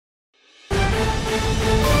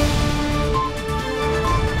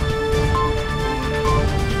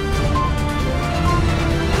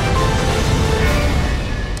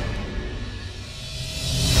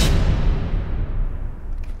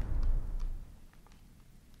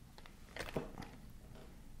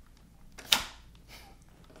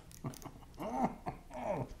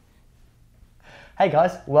Hey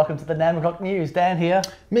guys, welcome to the NAMM O'Clock News. Dan here.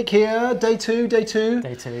 Mick here, day two. Day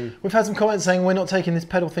two. We've had some comments saying we're not taking this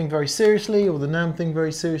pedal thing very seriously or the NAMM thing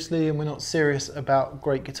very seriously, and we're not serious about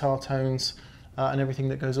great guitar tones and everything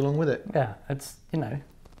that goes along with it. Yeah, it's, you know,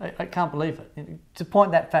 I can't believe it. To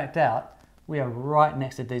point that fact out, we are right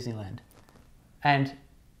next to Disneyland. And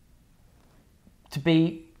to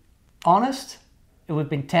be honest, we've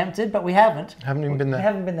been tempted, but we haven't. Haven't even been there. We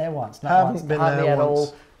haven't been there once. Not haven't once. been Hardly there at once.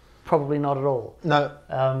 all. Probably not at all. No.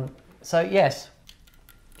 So yes,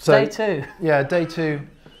 So, day two. Yeah, day two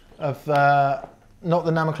of not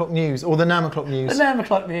the NAMM O'Clock News, or the NAMM O'Clock News. The NAMM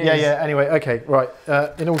O'Clock News. Yeah, anyway, okay, right.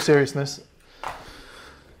 In all seriousness,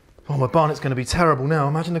 oh, my barnet's going to be terrible now.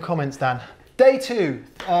 Imagine the comments, Dan. Day two,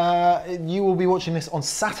 you will be watching this on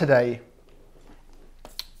Saturday.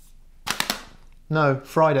 No,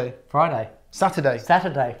 Friday. Friday. Saturday.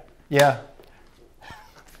 Saturday. Yeah.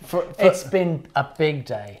 It's been a big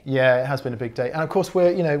day. Yeah, it has been a big day, and of course we're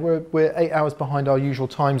 8 hours behind our usual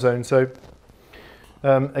time zone. So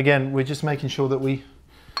again, we're just making sure that we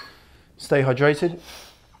stay hydrated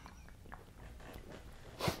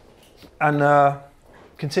and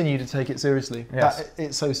continue to take it seriously. Yes.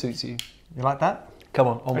 It so suits you. You like that? Come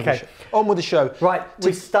on with the show. On with the show. Right,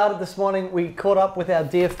 we started this morning. We caught up with our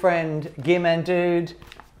dear friend Gear Dude,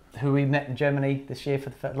 who we met in Germany this year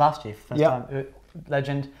last year for the first time.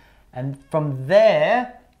 Legend. And from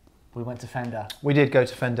there, we went to Fender. We did go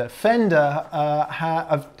to Fender. Fender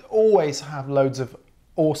always have loads of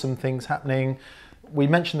awesome things happening. We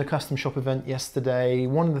mentioned the custom shop event yesterday.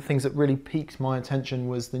 One of the things that really piqued my attention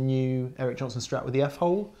was the new Eric Johnson Strat with the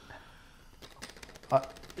F-hole.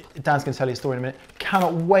 Dan's going to tell you a story in a minute.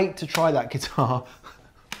 Cannot wait to try that guitar.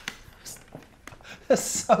 That's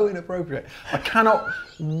so inappropriate. I cannot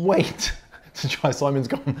wait to try. Simon's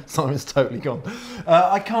gone. Simon's totally gone.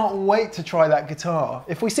 I can't wait to try that guitar.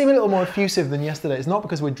 If we seem a little more effusive than yesterday, it's not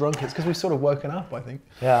because we're drunk, it's because we've sort of woken up, I think.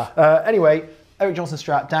 Yeah. Anyway, Eric Johnson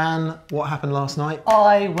Strat. Dan, what happened last night?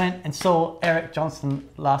 I went and saw Eric Johnson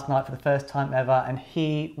last night for the first time ever, and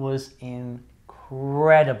he was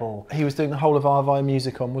incredible. He was doing the whole of Arvi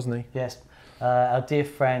music on, wasn't he? Yes. Our dear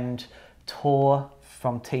friend Tor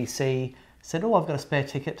from TC said, "Oh, I've got a spare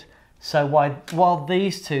ticket." So while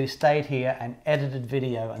these two stayed here and edited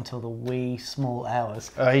video until the wee small hours,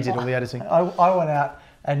 He did all the editing. I went out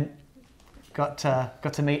and got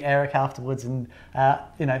to meet Eric afterwards, and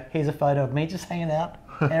here's a photo of me just hanging out,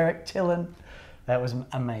 Eric chilling. That was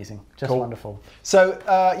amazing, just cool. Wonderful. So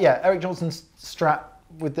Eric Johnson's Strat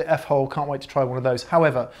with the F-hole. Can't wait to try one of those.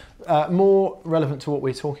 However, more relevant to what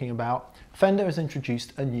we're talking about, Fender has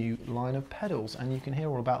introduced a new line of pedals, and you can hear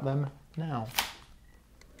all about them now.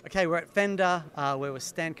 Okay, we're at Fender, where with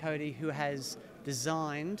Stan Cody, who has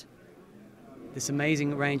designed this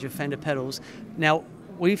amazing range of Fender pedals. Now,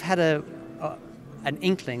 we've had an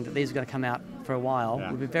inkling that these are going to come out for a while. Yeah.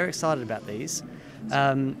 We've been very excited about these.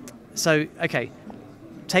 Okay,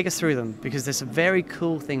 take us through them, because there's some very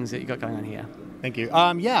cool things that you've got going on here. Thank you.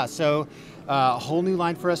 So a whole new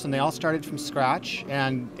line for us, and they all started from scratch.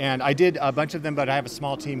 And I did a bunch of them, but I have a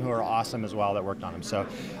small team who are awesome as well that worked on them. So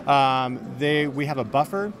we have a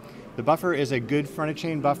buffer. The buffer is a good front of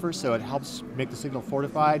chain buffer, so it helps make the signal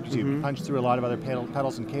fortified to punch through a lot of other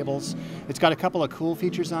pedals and cables. It's got a couple of cool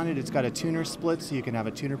features on it. It's got a tuner split, so you can have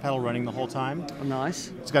a tuner pedal running the whole time. Oh,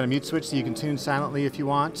 nice. It's got a mute switch, so you can tune silently if you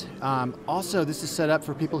want. Also, this is set up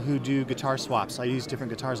for people who do guitar swaps. I use different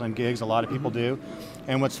guitars on gigs, a lot of people do.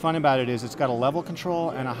 And what's fun about it is it's got a level control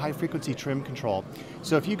and a high frequency trim control.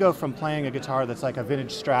 So if you go from playing a guitar that's like a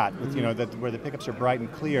vintage Strat, with, where the pickups are bright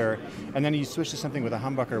and clear, and then you switch to something with a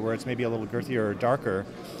humbucker where it's maybe a little girthier or darker,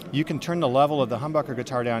 you can turn the level of the humbucker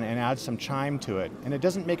guitar down and add some chime to it. And it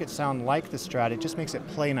doesn't make it sound like the Strat, it just makes it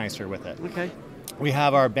play nicer with it. Okay. We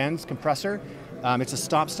have our Benz compressor. It's a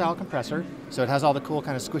stop style compressor, so it has all the cool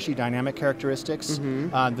kind of squishy dynamic characteristics.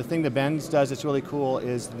 The thing the Benz does that's really cool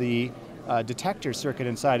is the detector circuit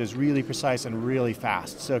inside is really precise and really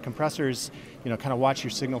fast. So compressors, kind of watch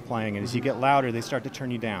your signal playing, and as you get louder, they start to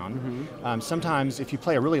turn you down. Sometimes if you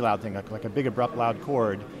play a really loud thing, like a big abrupt loud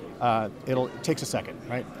chord, it takes a second,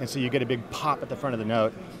 right? And so you get a big pop at the front of the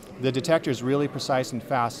note. The detector is really precise and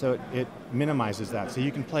fast, so it minimizes that. So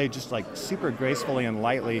you can play just like super gracefully and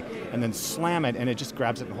lightly, and then slam it, and it just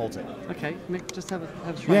grabs it and holds it. Okay, Mick, just have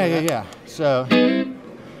a try. Yeah. So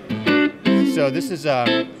So this is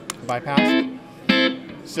bypass.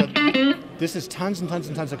 So this is tons and tons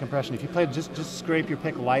and tons of compression. If you play, just scrape your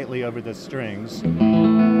pick lightly over the strings, right,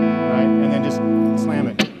 and then just slam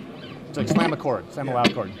it. It's like slam a chord, slam a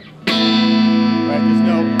loud chord. Right, there's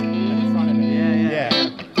no at the front of it. Yeah.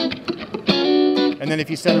 And then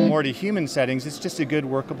if you set it more to human settings, it's just a good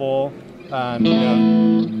workable,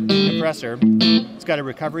 compressor. It's got a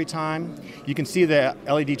recovery time. You can see the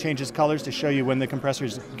LED changes colors to show you when the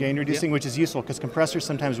compressor's gain reducing, which is useful because compressors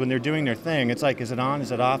sometimes when they're doing their thing, it's like, is it on,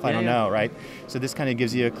 is it off? I don't know, right? So this kind of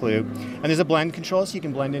gives you a clue. And there's a blend control, so you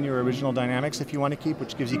can blend in your original dynamics if you want to keep,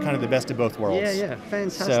 which gives you kind of the best of both worlds. Yeah,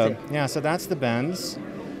 fantastic. So, so that's the Benz.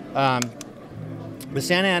 The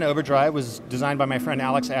Santa Ana Overdrive was designed by my friend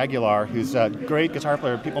Alex Aguilar, who's a great guitar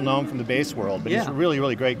player. People know him from the bass world, but he's a really,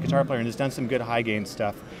 really great guitar player and has done some good high gain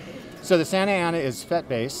stuff. So the Santa Ana is FET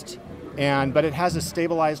based, but it has a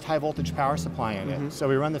stabilized high voltage power supply in it. So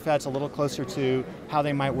we run the FETs a little closer to how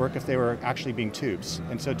they might work if they were actually being tubes.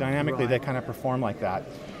 And so dynamically they kind of perform like that.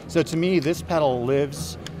 So to me, this pedal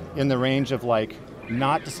lives in the range of like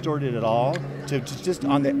not distorted at all to just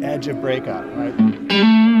on the edge of breakup, right?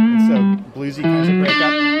 And so bluesy kinds of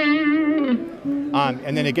breakup.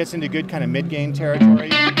 And then it gets into good kind of mid-gain territory.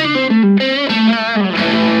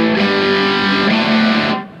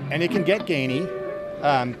 And it can get gainy.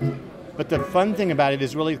 But the fun thing about it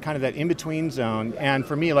is really kind of that in-between zone. And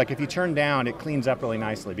for me, like if you turn down, it cleans up really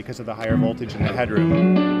nicely because of the higher voltage and the headroom.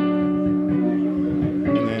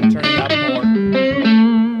 And then turning up more.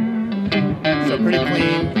 So pretty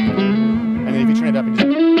clean. And then if you turn it up, it just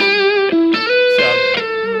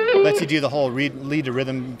lets you do the whole lead to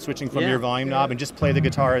rhythm switching from your volume knob and just play the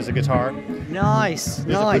guitar as a guitar. Nice.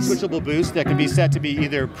 There's a switchable boost that can be set to be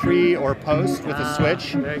either pre or post with a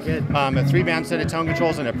switch. Very good. A 3-band set of tone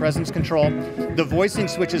controls and a presence control. The voicing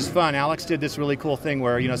switch is fun. Alex did this really cool thing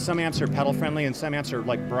where some amps are pedal friendly and some amps are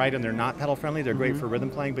like bright and they're not pedal friendly. They're great for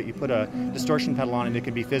rhythm playing, but you put a distortion pedal on and it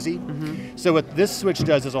can be fizzy. So what this switch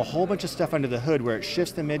does is a whole bunch of stuff under the hood where it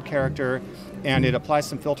shifts the mid character and it applies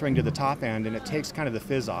some filtering to the top end and it takes kind of the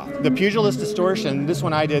fizz off. The Pugilist distortion, this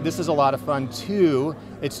one I did, this is a lot of fun too.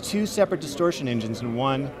 It's 2 separate distortion engines in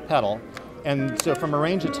one pedal. And so from a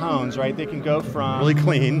range of tones, right, they can go from really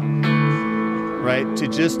clean, right, to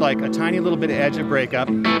just like a tiny little bit of edge of breakup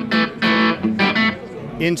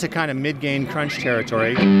into kind of mid-gain crunch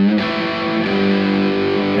territory. And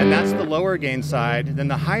that's the lower gain side. Then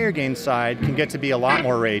the higher gain side can get to be a lot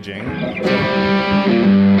more raging.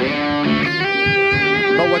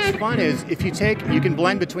 But what's fun is if you can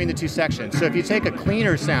blend between the 2 sections. So if you take a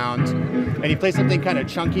cleaner sound and you play something kind of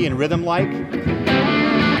chunky and rhythm-like,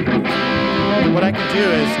 what I can do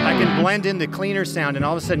is I can blend in the cleaner sound and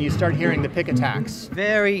all of a sudden you start hearing the pick attacks.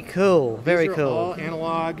 Very cool, very cool. These are all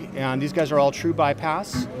analog and these guys are all true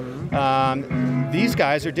bypass. These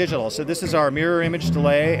guys are digital. So this is our mirror image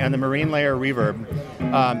delay and the marine layer reverb.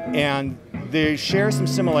 And they share some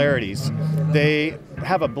similarities. They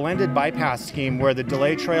have a blended bypass scheme where the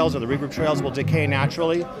delay trails or the reverb trails will decay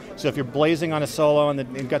naturally. So if you're blazing on a solo and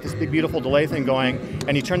you've got this big beautiful delay thing going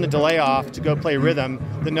and you turn the delay off to go play rhythm,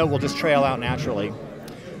 the note will just trail out naturally.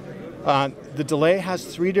 The delay has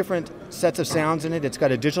 3 different sets of sounds in it. It's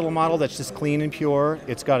got a digital model that's just clean and pure.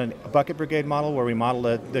 It's got a bucket brigade model where we model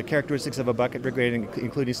the characteristics of a bucket brigade,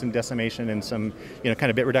 including some decimation and some kind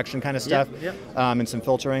of bit reduction kind of stuff, and some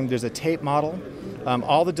filtering. There's a tape model.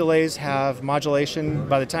 All the delays have modulation.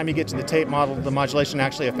 By the time you get to the tape model, the modulation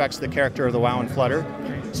actually affects the character of the wow and flutter.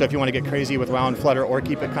 So if you want to get crazy with wow and flutter or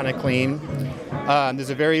keep it kind of clean, there's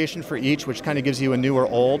a variation for each, which kind of gives you a new or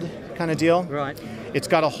old kind of deal. Right. It's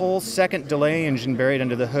got a whole second delay engine buried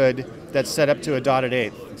under the hood that's set up to a dotted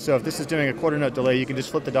eighth. So if this is doing a quarter note delay, you can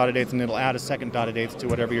just flip the dotted eighth and it'll add a second dotted eighth to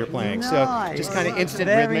whatever you're playing. Nice. So just kind of instant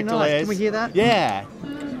Very rhythmic nice. delays. Can we hear that? Yeah.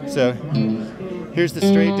 So here's the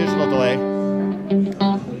straight digital delay.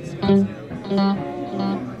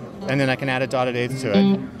 And then I can add a dotted eighth to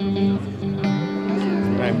it.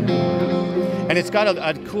 Right. And it's got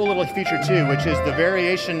a cool little feature too, which is the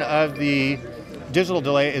variation of the digital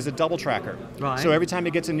delay is a double tracker. Right. So every time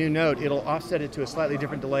it gets a new note, it'll offset it to a slightly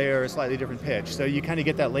different delay or a slightly different pitch. So you kind of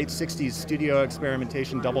get that late 60s studio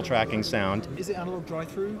experimentation double tracking sound. Is it analog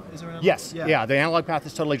drive-through? Is there an analog? Yes. Yeah, the analog path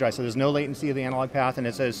is totally dry. So there's no latency of the analog path and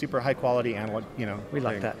it's a super high quality analog, We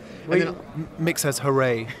like that. And then, Mick says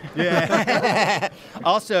hooray. yeah.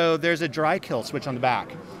 Also, there's a dry kill switch on the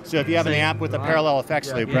back. So if you have an amp with a parallel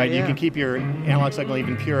effects loop, right, you can keep your analog signal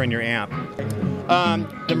even pure in your amp.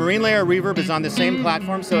 The marine layer reverb is on the same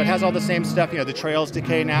platform, so it has all the same stuff. The trails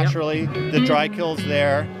decay naturally, the dry kill's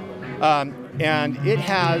there, and it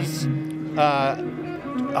has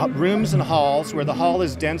rooms and halls, where the hall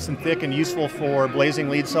is dense and thick and useful for blazing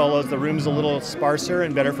lead solos. The room's a little sparser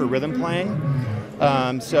and better for rhythm playing.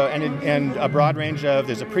 And a broad range of,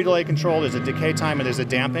 there's a pre-delay control, there's a decay time, and there's a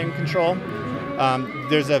damping control.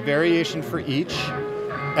 There's a variation for each.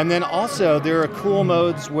 And then also there are cool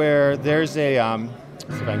modes where there's a, let's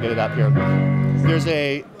see if I can get it up here. There's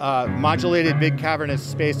a modulated big cavernous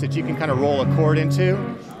space that you can kind of roll a chord into.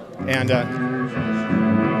 And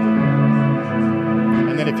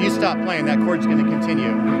then if you stop playing, that chord's going to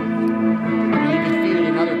continue. And you can feed it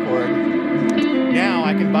another chord. Now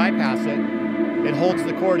I can bypass it. It holds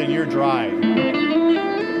the chord and you're dry.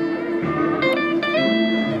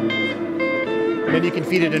 Then you can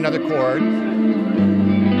feed it another chord.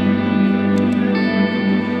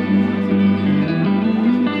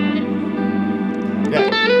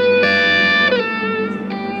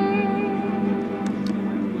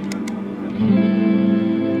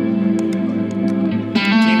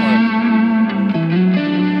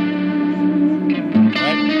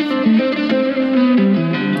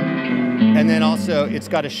 So it's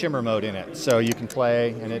got a shimmer mode in it, so you can play,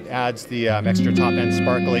 and it adds the extra top end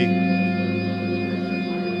sparkly.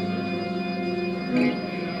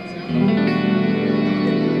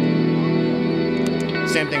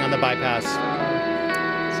 Same thing on the bypass.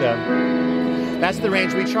 So that's the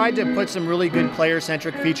range. We tried to put some really good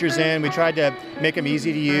player-centric features in. We tried to make them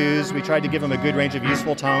easy to use. We tried to give them a good range of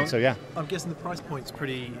useful tones. So yeah. I'm guessing the price point's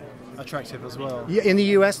pretty attractive as well. Yeah, in the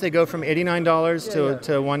US they go from $89 to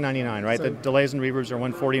 $199, right? So the delays and reverbs are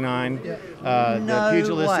 $149. Yeah. The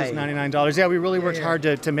Pugilist is $99. Yeah, we really worked hard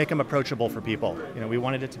to make them approachable for people. You know, we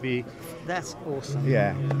wanted it to be. That's awesome.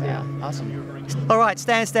 Yeah. Awesome. All right,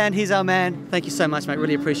 Stan, he's our man. Thank you so much, mate.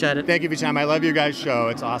 Really appreciate it. Thank you for your time. I love your guys' show.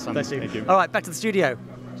 It's awesome. Thank you. All right, back to the studio.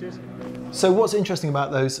 Cheers. So what's interesting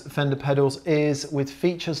about those Fender pedals is with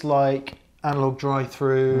features like analog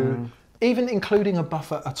drive-through, even including a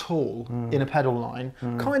buffer at all in a pedal line,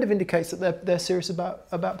 kind of indicates that they're serious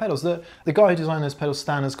about pedals. The guy who designed those pedals,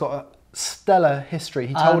 Stan, has got a stellar history.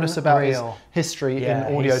 He told us about his history in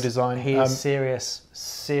audio design. He's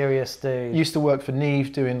serious dude. Used to work for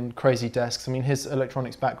Neve doing crazy desks. I mean, his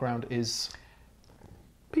electronics background is...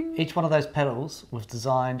 Each one of those pedals was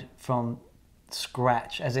designed from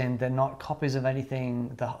scratch, as in they're not copies of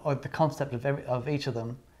anything. The concept of each of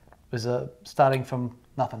them was starting from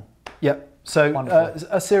nothing. Yep. So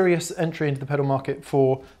a serious entry into the pedal market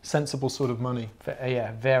for sensible sort of money.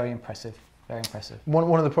 Yeah, very impressive. Very impressive.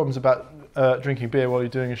 One of the problems about drinking beer while you're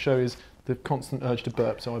doing a show is the constant urge to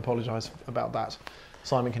burp, so I apologise about that.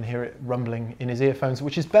 Simon can hear it rumbling in his earphones,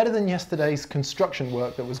 which is better than yesterday's construction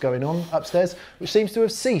work that was going on upstairs, which seems to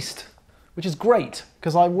have ceased, which is great,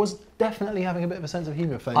 because I was definitely having a bit of a sense of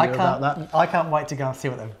humour failure about that. I can't wait to go and see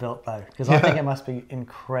what they've built, though, because I think it must be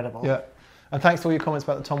incredible. Yeah. And thanks for all your comments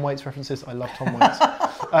about the Tom Waits references. I love Tom Waits.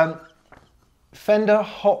 Fender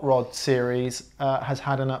Hot Rod series has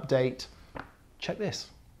had an update. Check this.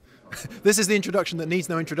 This is the introduction that needs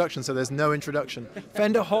no introduction, so there's no introduction.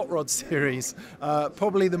 Fender Hot Rod series,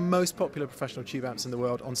 probably the most popular professional tube amps in the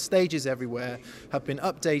world, on stages everywhere, have been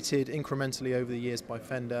updated incrementally over the years by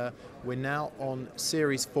Fender. We're now on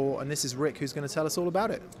Series 4, and this is Rick who's going to tell us all about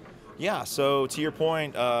it. Yeah, so to your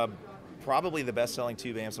point, probably the best-selling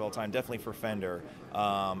tube amps of all time, definitely for Fender.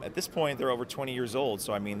 At this point, they're over 20 years old,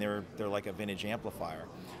 so I mean, they're like a vintage amplifier.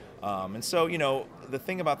 And so, you know, the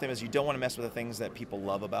thing about them is you don't want to mess with the things that people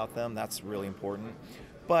love about them. That's really important.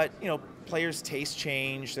 But, you know, players' tastes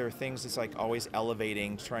change. There are things that's like always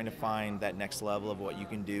elevating, trying to find that next level of what you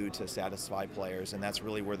can do to satisfy players, and that's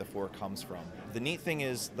really where the 4 comes from. The neat thing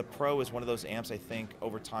is the Pro is one of those amps I think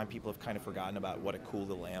over time people have kind of forgotten about what a cool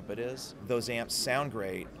little amp it is. Those amps sound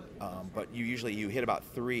great, but you hit about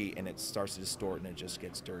 3 and it starts to distort and it just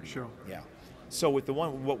gets dirty. Sure. Yeah. So with the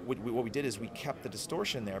one, what we did is we kept the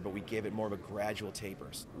distortion there, but we gave it more of a gradual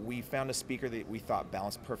tapers. We found a speaker that we thought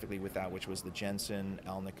balanced perfectly with that, which was the Jensen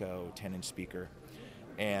Alnico 10-inch speaker.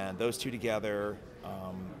 And those two together,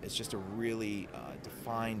 it's just a really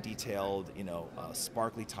defined, detailed,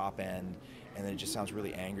 sparkly top end, and then it just sounds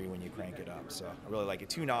really angry when you crank it up. So I really like it.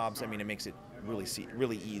 2 knobs, I mean, it makes it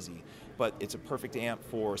really easy, but it's a perfect amp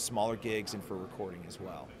for smaller gigs and for recording as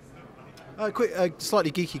well. Quick, slightly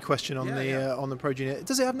geeky question on the Pro Junior.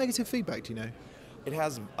 Does it have negative feedback? Do you know? It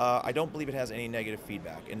has. I don't believe it has any negative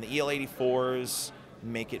feedback. And the EL84s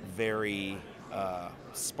make it very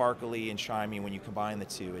sparkly and shiny when you combine the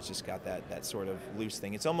two. It's just got that sort of loose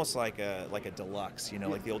thing. It's almost like a deluxe, you know,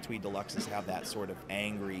 like the old Tweed Deluxes have that sort of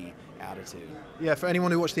angry attitude. Yeah, for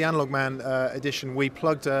anyone who watched the Analog Man edition, we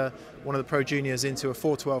plugged one of the Pro Juniors into a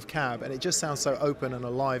 412 cab, and it just sounds so open and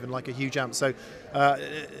alive and like a huge amp. So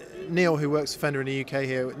Neil, who works for Fender in the UK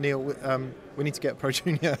here, Neil, we need to get a Pro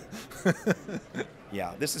Junior.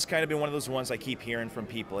 Yeah, this has kind of been one of those ones I keep hearing from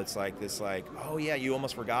people. It's like oh yeah, you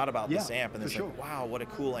almost forgot about this amp, and it's like, wow, what a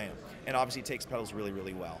cool amp. And obviously it takes pedals really,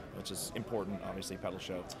 really well, which is important, obviously, pedal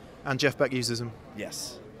show. And Jeff Beck uses them.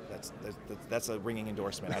 Yes, that's a ringing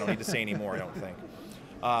endorsement. I don't need to say any more, I don't think.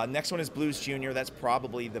 Next one is Blues Junior. That's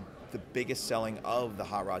probably the biggest selling of the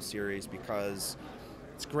Hot Rod series because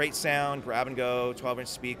it's great sound, grab and go, 12-inch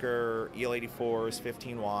speaker, EL84s,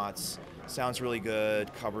 15 watts. Sounds really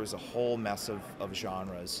good, covers a whole mess of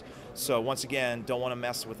genres. So once again, don't want to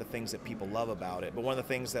mess with the things that people love about it. But one of the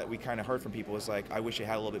things that we kind of heard from people is like, I wish it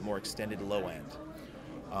had a little bit more extended low end.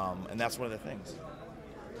 And that's one of the things.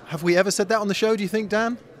 Have we ever said that on the show, do you think,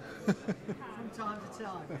 Dan? From time to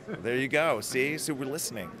time. There you go, see? So we're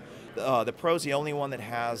listening. The Pro's the only one that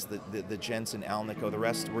has the Jensen Alnico. The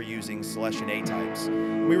rest we're using Celestion A-types.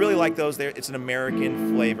 We really like those. It's an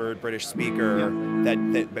American flavored British speaker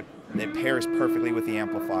that pairs perfectly with the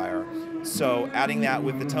amplifier. So adding that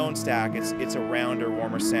with the tone stack, it's a rounder,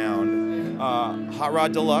 warmer sound. Hot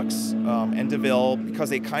Rod Deluxe and DeVille, because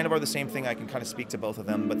they kind of are the same thing, I can kind of speak to both of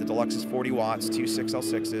them, but the Deluxe is 40 watts, two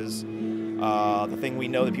 6L6s. The thing we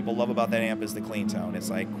know that people love about that amp is the clean tone. It's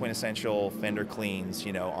like quintessential Fender cleans,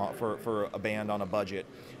 you know, for a band on a budget.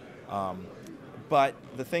 But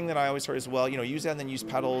the thing that I always heard is, well, you know, use that and then use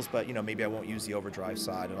pedals, but, you know, maybe I won't use the overdrive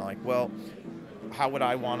side. And I'm like, well, how would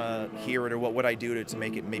I want to hear it, or what would I do to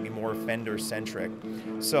make it maybe more Fender-centric?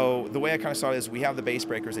 So the way I kind of saw it is we have the bass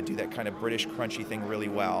breakers that do that kind of British crunchy thing really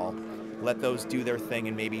well. Let those do their thing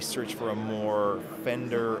and maybe search for a more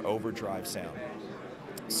Fender overdrive sound.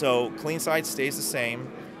 So clean side stays the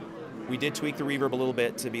same. We did tweak the reverb a little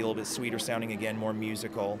bit to be a little bit sweeter sounding, again, more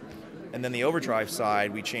musical. And then the overdrive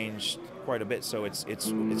side, we changed quite a bit, so it's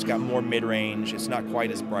got more mid-range. It's not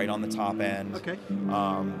quite as bright on the top end. Okay.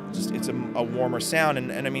 Just it's a warmer sound,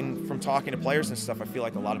 and I mean, from talking to players and stuff, I feel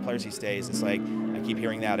like a lot of players these days, it's like I keep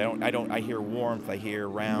hearing that. I hear warmth, I hear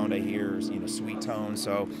round, I hear, you know, sweet tone.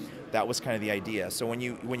 So that was kind of the idea. So when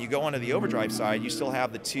you go onto the overdrive side, you still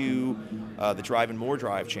have the drive and more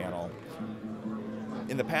drive channel.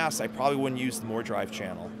 In the past, I probably wouldn't use the more drive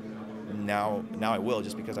channel. Now I will,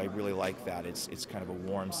 just because I really like that. It's kind of a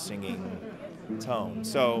warm singing tone.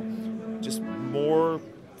 So just more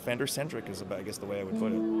Fender-centric is, I guess, the way I would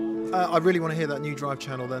put it. I really want to hear that new drive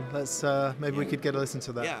channel then. Let's maybe we could get a listen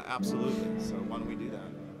to that. Yeah, absolutely. So why don't we do that?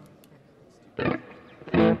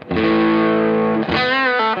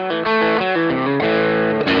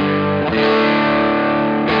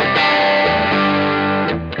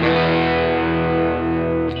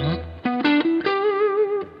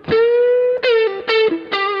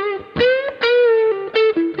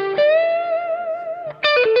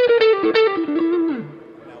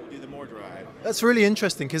 That's really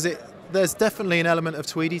interesting because there's definitely an element of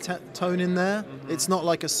Tweedy tone in there. Mm-hmm. It's not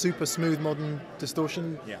like a super smooth modern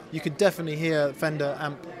distortion. Yeah. You could definitely hear Fender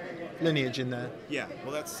amp lineage in there. Yeah,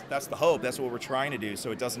 well that's the hope. That's what we're trying to do,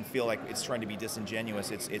 so it doesn't feel like it's trying to be disingenuous.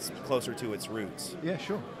 It's closer to its roots. Yeah,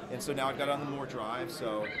 sure. And so now I've got it on the more drive,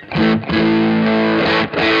 so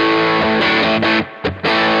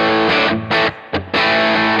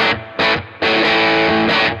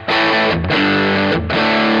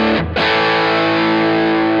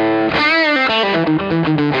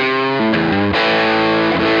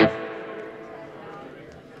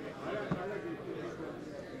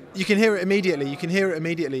you can hear it immediately. You can hear it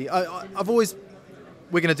immediately. I've always...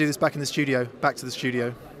 We're going to do this back in the studio. Back to the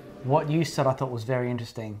studio. What you said I thought was very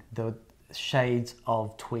interesting. The shades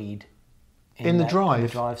of Tweed in the drive. In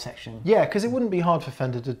the drive section. Yeah, because it wouldn't be hard for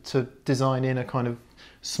Fender to design in a kind of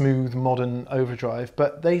smooth, modern overdrive,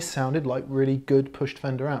 but they sounded like really good pushed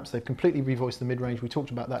Fender amps. They've completely revoiced the mid-range. We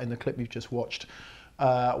talked about that in the clip you've just watched.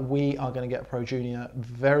 We are going to get a Pro Junior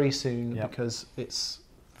very soon because it's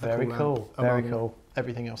very cool. Very cool.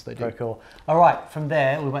 Everything else they do. Very cool. All right, from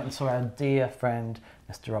there we went and saw our dear friend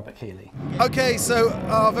Mr. Robert Keeley. Okay, so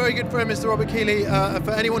our very good friend Mr. Robert Keeley,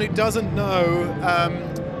 for anyone who doesn't know,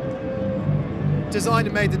 designed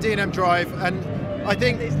and made the D&M drive, and I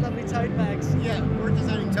think these lovely tote bags. Yeah, we're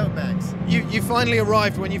designing tote bags. You finally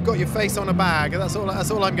arrived when you've got your face on a bag. That's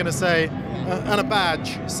all I'm going to say, and a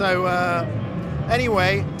badge. So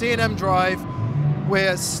anyway, D&M drive.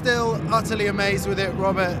 We're still utterly amazed with it,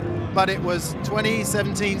 Robert. But it was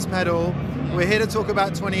 2017's pedal. We're here to talk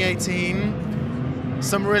about 2018.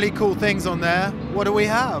 some really cool things on there. What do we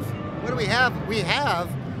have? What do we have? We have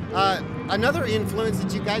another influence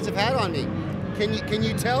that you guys have had on me. Can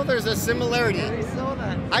you tell there's a similarity? I saw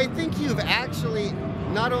that. I think you've actually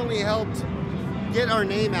not only helped get our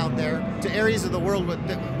name out there to areas of the world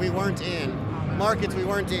that we weren't in, markets we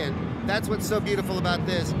weren't in. That's what's so beautiful about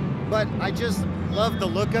this. But I just love the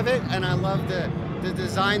look of it, and I love the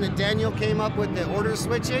design that Daniel came up with, the order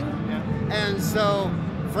switching. Yeah. And so,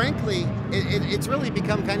 frankly, it's really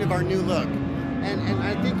become kind of our new look. And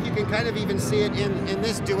I think you can kind of even see it in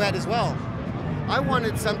this duet as well. I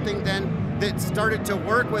wanted something then that started to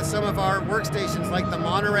work with some of our workstations like the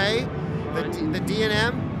Monterey, the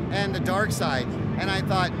D&M, and the Dark Side. And I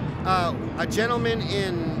thought a gentleman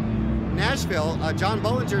in Nashville, John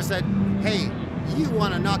Bollinger, said, hey, you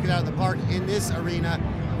want to knock it out of the park in this arena.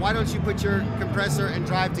 Why don't you put your compressor and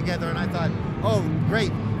drive together? And I thought, oh,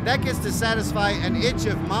 great. That gets to satisfy an itch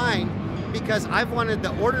of mine because I've wanted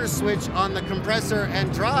the order switch on the compressor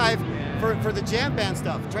and drive for the jam band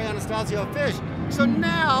stuff, Trey Anastasio Fish. So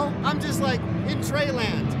now I'm just like in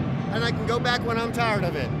Treyland, and I can go back when I'm tired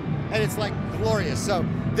of it. And it's like glorious. So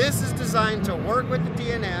this is designed to work with the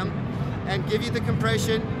D&M and give you the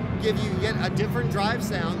compression, give you yet a different drive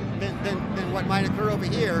sound than what might occur over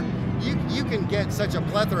here. You can get such a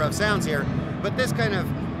plethora of sounds here, but this kind of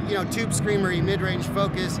tube screamery mid-range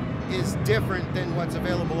focus is different than what's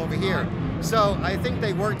available over here. So I think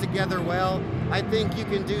they work together well. I think you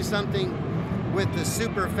can do something with the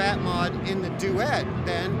super fat mod in the duet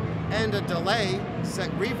then, and a delay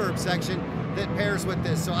reverb section that pairs with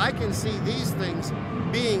this. So I can see these things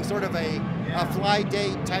being sort of a fly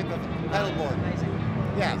date type of pedal board.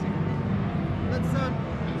 Yeah.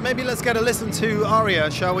 Maybe let's get a listen to Aria,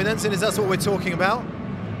 shall we then, since that's what we're talking about.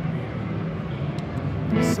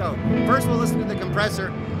 So first we'll listen to the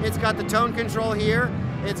compressor. It's got the tone control here,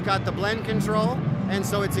 it's got the blend control, and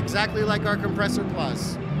so it's exactly like our Compressor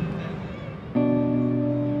Plus.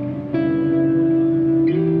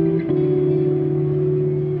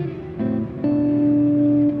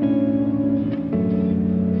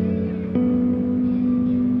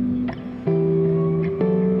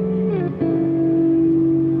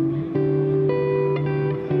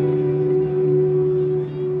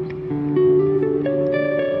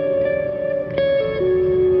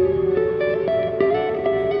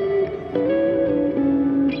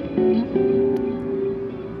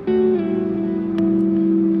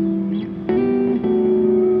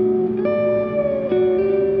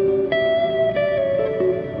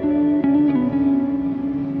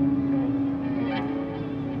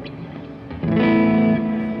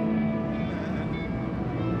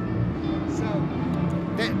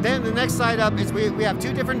 Then the next side up is we have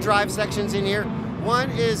two different drive sections in here. One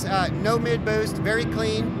is no mid boost, very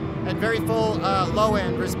clean, and very full low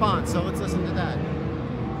end response. So let's listen to that.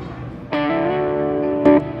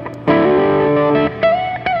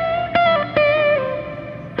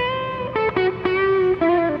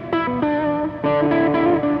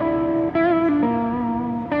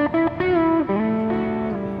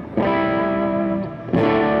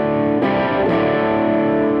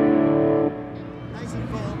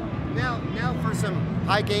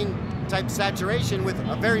 High gain type saturation with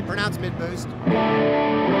a very pronounced mid boost.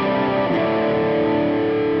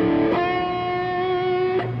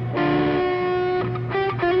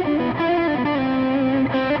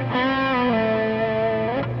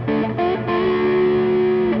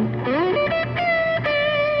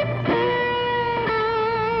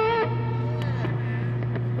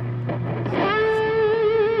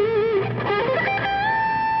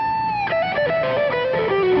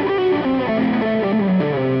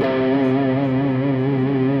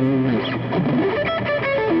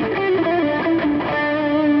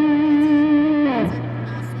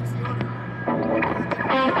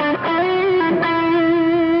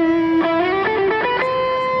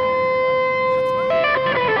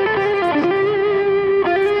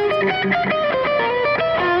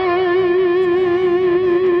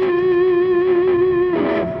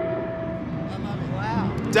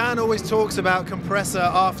 Dan always talks about compressor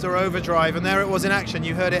after overdrive, and there it was in action.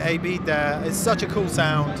 You heard it A-beat there. It's such a cool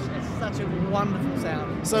sound. It's such a wonderful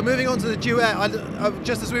sound. So moving on to the duet,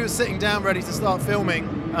 just as we were sitting down ready to start filming,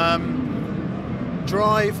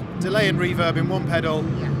 drive, delay and reverb in one pedal.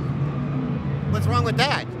 Yeah. What's wrong with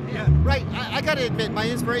that? Yeah. Right, I gotta admit, my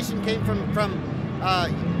inspiration came from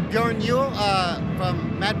Bjorn Yule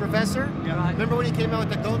from Mad Professor. Yeah. Right. Remember when he came out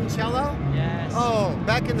with the golden cello? Yes. Oh,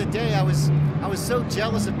 back in the day, I was so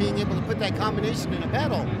jealous of being able to put that combination in a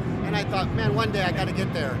pedal, and I thought, man, one day I got to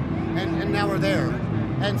get there, and now we're there.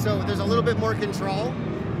 And so there's a little bit more control,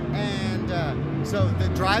 and so the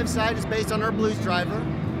drive side is based on our blues driver,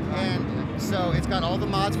 and so it's got all the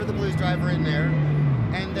mods for the blues driver in there.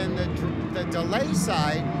 And then the delay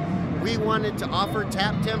side, we wanted to offer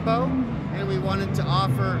tap tempo, and we wanted to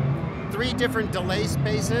offer 3 different delay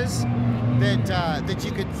spaces that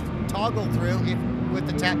you could toggle through with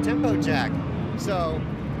the tap tempo jack. So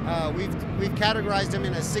we've categorized them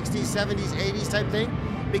in a 60s, 70s, 80s type thing,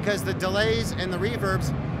 because the delays and the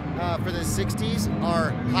reverbs for the 60s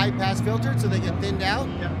are high pass filtered, so they get thinned out,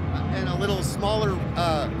 and a little smaller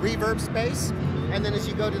reverb space. And then as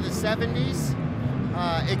you go to the 70s,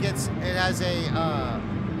 it has a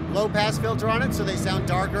low pass filter on it, so they sound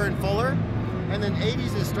darker and fuller. And then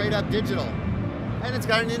 80s is straight up digital, and it's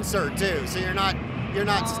got an insert too, so you're not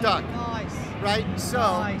stuck. Nice. Right? So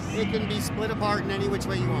Nice. it can be split apart in any which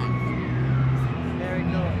way you want. Very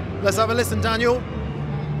cool. Let's have a listen, Daniel.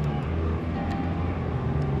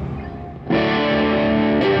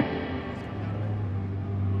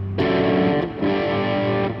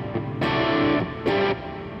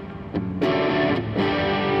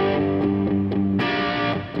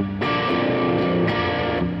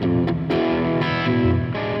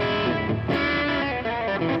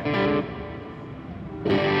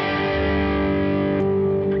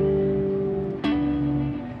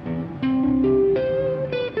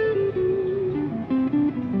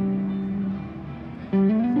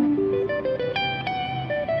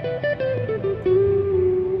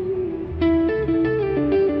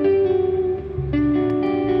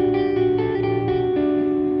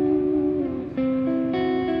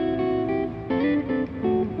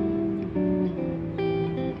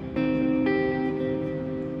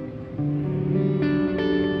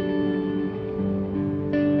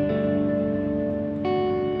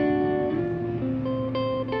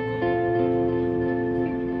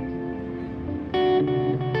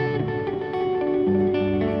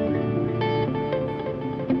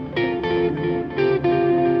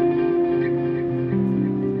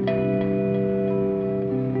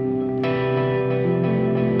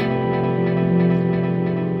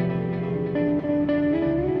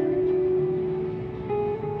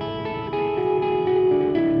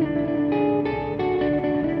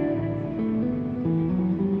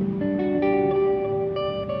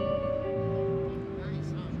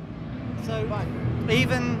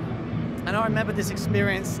 Even, and I remember this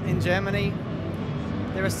experience in Germany,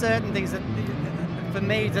 there are certain things that, for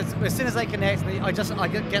me, that as soon as they connect, I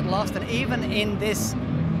get lost. And even in this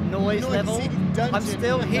noise level, dungeon. I'm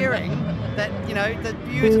still hearing that, the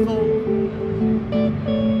beautiful.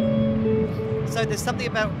 So there's something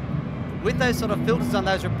about, with those sort of filters on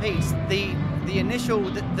those repeats, the initial,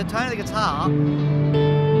 the tone of the guitar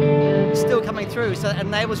is still coming through, so it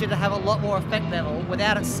enables you to have a lot more effect level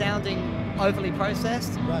without it sounding overly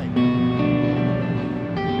processed. Right.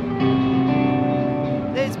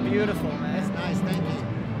 It's beautiful, man. That's nice. Thank you.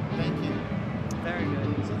 Thank you. Very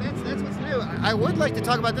good. So that's what's new. I would like to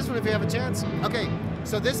talk about this one if you have a chance. Okay.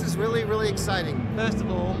 So this is really, really exciting. First of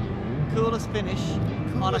all, coolest finish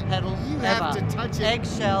on a pedal You ever. have to touch it.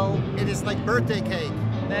 Eggshell. It is like birthday cake.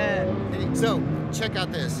 Man. So check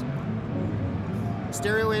out this.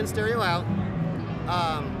 Stereo in, stereo out.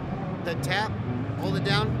 The tap, hold it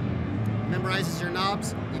down, memorizes your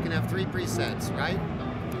knobs. You can have 3 presets, right?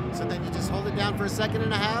 So then you just hold it down for 1.5 seconds,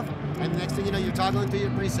 and the next thing you know, you're toggling through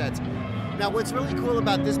your presets. Now, what's really cool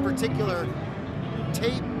about this particular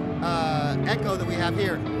tape echo that we have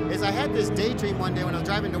here is I had this daydream one day when I was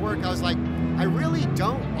driving to work. I was like, I really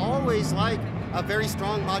don't always like a very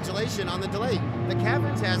strong modulation on the delay. The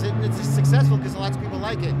Caverns has it, and it's successful because lots of people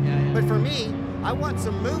like it. Yeah. But for me, I want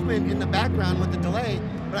some movement in the background with the delay,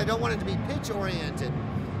 but I don't want it to be pitch oriented.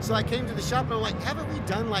 So I came to the shop and I'm like, haven't we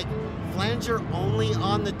done like flanger only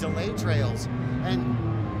on the delay trails? And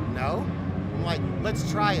no. I'm like, let's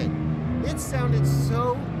try it. It sounded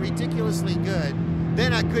so ridiculously good.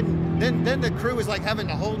 Then I couldn't, then the crew was like having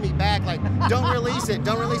to hold me back, like, don't release it,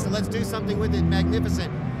 let's do something with it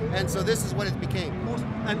magnificent. And so this is what it became.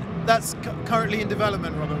 And that's currently in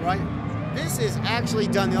development, Robert, right? This is actually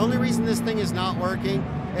done. The only reason this thing is not working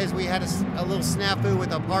is we had a little snafu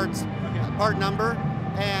with a part number,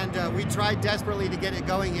 and we tried desperately to get it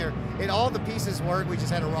going here. All the pieces work, we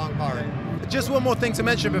just had a wrong part. Just one more thing to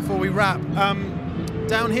mention before we wrap.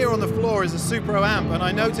 Down here on the floor is a Super amp, and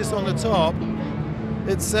I noticed on the top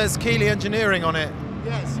it says Keeley Engineering on it.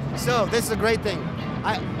 Yes. So this is a great thing.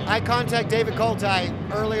 I contacted David Coltai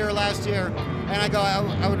earlier last year, and I go,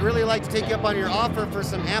 I would really like to take you up on your offer for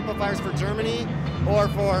some amplifiers for Germany, or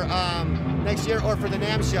for next year, or for the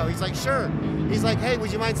NAMM show. He's like, sure. He's like, hey,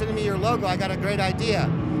 would you mind sending me your logo? I got a great idea.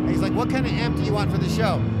 And he's like, what kind of amp do you want for the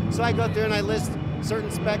show? So I go through and I list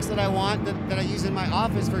certain specs that I want that I use in my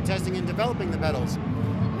office for testing and developing the pedals.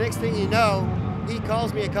 Next thing you know, he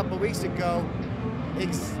calls me a couple weeks ago,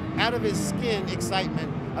 out of his skin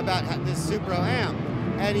excitement about this Supro amp.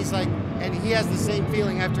 And he's like, and he has the same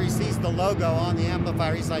feeling after he sees the logo on the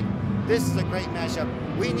amplifier. He's like, this is a great mashup.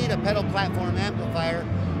 We need a pedal platform amplifier.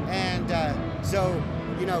 And so,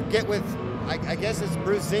 you know, get with, I guess it's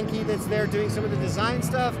Bruce Zinke that's there doing some of the design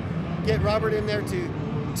stuff. Get Robert in there to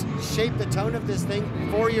shape the tone of this thing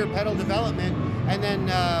for your pedal development, and then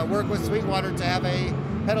work with Sweetwater to have a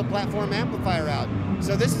pedal platform amplifier out.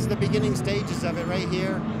 So this is the beginning stages of it right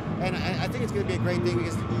here. And I think it's going to be a great thing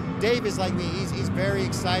because Dave is like me. He's a very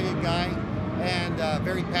excited guy and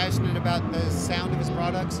very passionate about the sound of his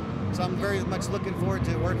products. So I'm very much looking forward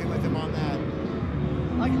to working with him on that.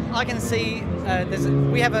 I can see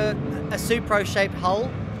we have a Supro-shaped hull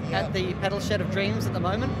at the Pedal Shed of Dreams at the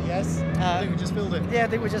moment. Yes. I think we just filled it. Yeah, I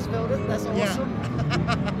think we just filled it. That's awesome.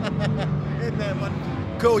 Isn't that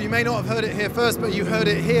one? Cool. You may not have heard it here first, but you heard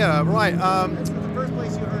it here, right? That's the first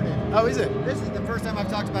place you heard it. Oh, is it? This is the first time I've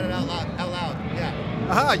talked about it out loud. Yeah.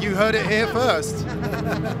 Aha, you heard it here first.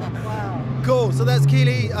 Wow. Cool. So that's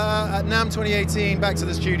Keeley at NAMM 2018. Back to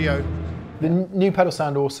the studio. The new pedals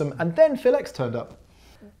sound awesome, and then Phil X turned up.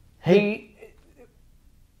 He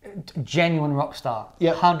genuine rock star.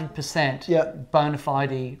 Yep. 100%. Yep. Bona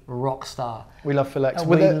fide rock star. We love Phil X.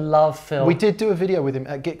 We love Phil. We did do a video with him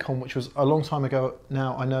at GeekCon, which was a long time ago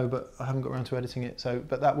now, I know, but I haven't got around to editing it.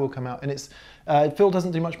 But that will come out. And it's Phil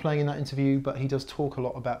doesn't do much playing in that interview, but he does talk a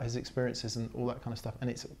lot about his experiences and all that kind of stuff. And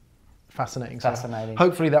it's fascinating. Fascinating. So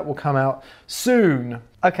hopefully that will come out soon.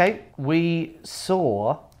 Okay, we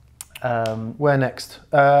saw... Where next?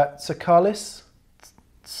 Tsakalis?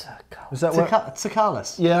 Is that what?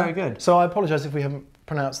 Tsakalis. Yeah. Very good. So I apologise if we haven't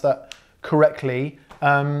pronounced that correctly.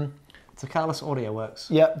 Tsakalis Audio Works.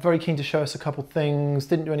 Yeah, very keen to show us a couple things.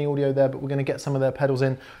 Didn't do any audio there, but we're going to get some of their pedals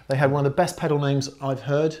in. They had one of the best pedal names I've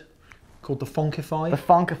heard, called the Funkify. The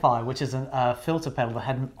Funkify, which is a filter pedal that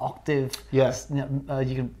had an octave. Yes. You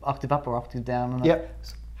can octave up or octave down. Yep.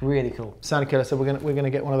 It's really cool. Sounded killer. So we're gonna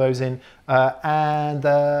get one of those in, and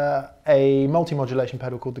a multi-modulation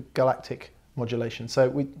pedal called the Galactic Modulation. So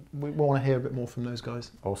we want to hear a bit more from those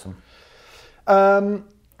guys. Awesome.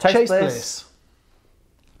 Chase Bliss.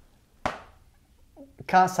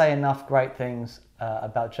 Can't say enough great things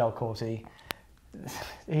about Joel Corti.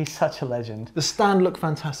 He's such a legend. The stand looked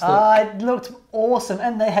fantastic. It looked awesome,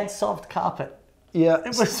 and they had soft carpet. Yeah,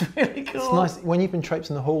 it was really cool. It's nice when you've been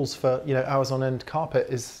traipsing the halls for hours on end. Carpet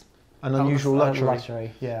is an unusual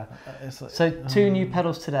luxury. Yeah. Like, so 2 new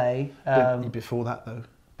pedals today. Before that though.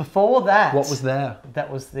 Before that. What was there?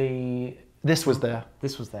 That was the. This was there.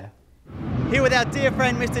 This was there. Here with our dear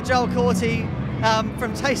friend Mr. Joel Corti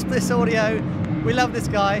from Chase Bliss Audio. We love this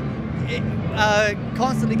guy.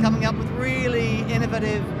 Constantly coming up with really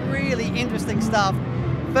innovative, really interesting stuff.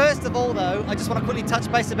 First of all, though, I just want to quickly touch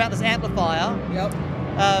base about this amplifier. Yep.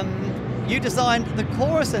 You designed the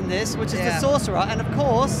chorus in this, which is the Sorcerer, and of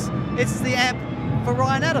course, it's the amp for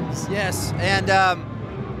Ryan Adams. Yes, and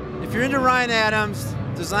if you're into Ryan Adams,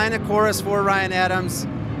 design a chorus for Ryan Adams.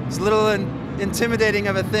 It's a little intimidating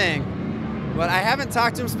of a thing, but I haven't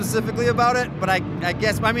talked to him specifically about it, but I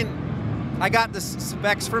guess, I mean, I got the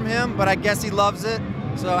specs from him, but I guess he loves it.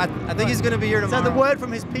 So I think he's going to be here tomorrow. So the word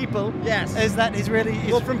from his people is that he's really...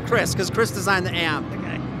 Well, from Chris, because Chris designed the amp,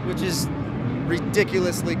 which is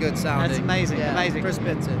ridiculously good sounding. That's amazing, amazing. Chris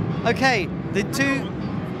bits it. Okay, the two...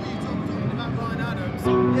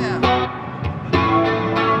 Yeah.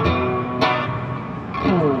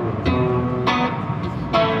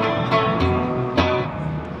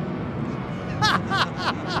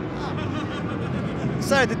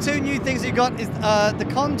 So the 2 new things you got is the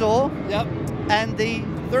Condor. Yep. And the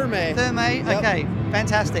Thermae. Thermae. Yep. Okay,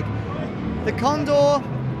 fantastic. The Condor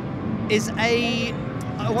is I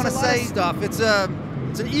want to say stuff. It's an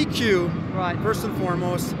EQ, right? First and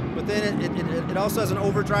foremost, but then it also has an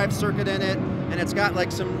overdrive circuit in it, and it's got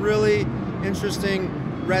like some really interesting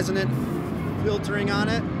resonant filtering on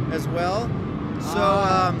it as well.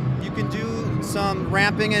 So you can do some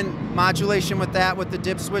ramping and modulation with that with the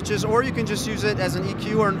dip switches, or you can just use it as an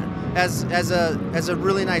EQ or as a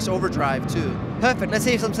really nice overdrive too. Perfect. Let's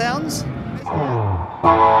hear some sounds.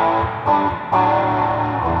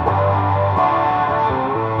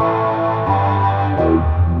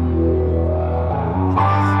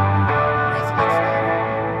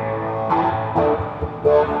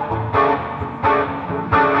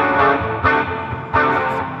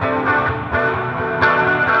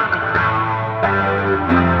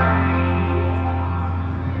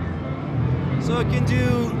 So it can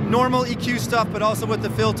do normal EQ stuff, but also with the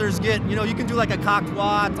filters, you can do like a cocktail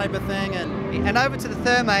type of thing. And over to the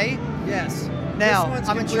Thermae. Yes. Now, this one's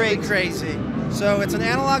I'm completely intrigued. crazy. So it's an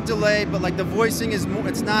analog delay, but like the voicing is more,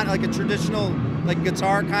 it's not like a traditional like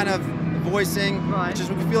guitar kind of voicing, Right. which is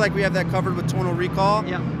we feel like we have that covered with Tonal Recall.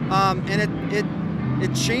 Yeah. And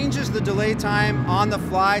it changes the delay time on the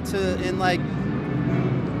fly in like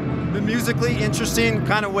musically interesting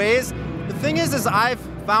kind of ways. The thing is I've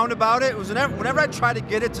found about it was whenever I try to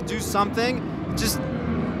get it to do something,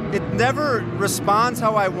 it never responds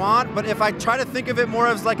how I want. But if I try to think of it more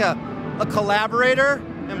as like a collaborator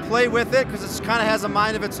and play with it, because it kind of has a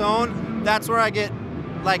mind of its own, that's where I get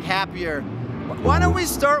like happier. Why don't we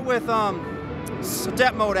start with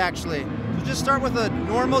step mode actually? So just start with a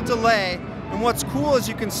normal delay, and what's cool is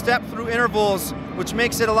you can step through intervals, which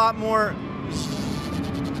makes it a lot more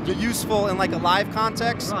useful in like a live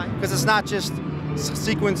context, Right. because it's not just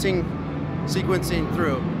sequencing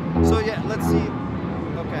through. So yeah, let's see.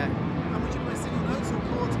 Okay. And would you play single notes or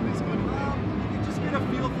chords? You can just get a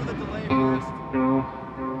feel for the delay first.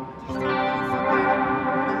 Just start playing something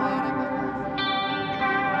melodic like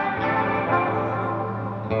this.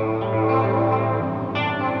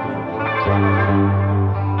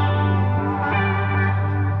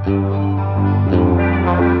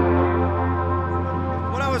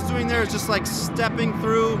 What I was doing there is just like stepping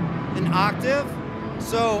through an octave.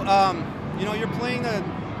 So, you're playing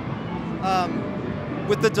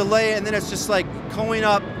with the delay, and then it's just like going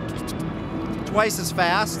up twice as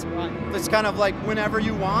fast. Right. It's kind of like whenever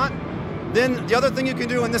you want. Then the other thing you can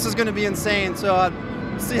do, and this is going to be insane, so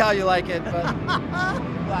see how you like it, but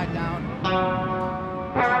glide down.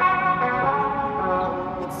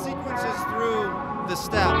 It sequences through the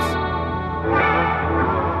steps.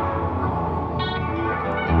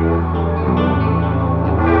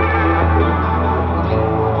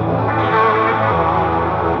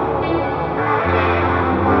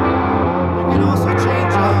 You can also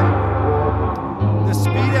change the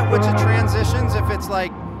speed at which it transitions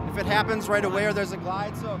if it happens right away or there's a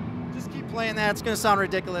glide. So just keep playing that. It's going to sound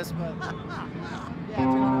ridiculous, but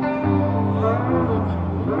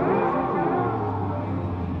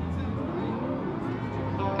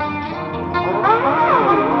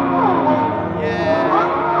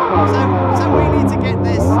Yeah. So we need to get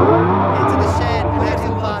this into the shed and have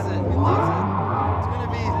some loves fun. it. He loves it. It's going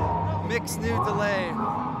to be mixed new delay.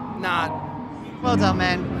 Not. Well done,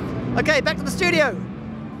 man. Okay, back to the studio.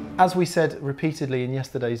 As we said repeatedly in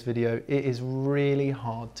yesterday's video, it is really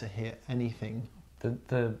hard to hear anything.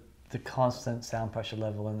 The constant sound pressure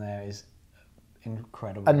level in there is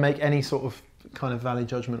incredible. And make any sort of kind of valid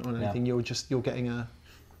judgment on anything. Yeah. You're getting a...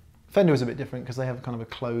 Fender is a bit different because they have kind of a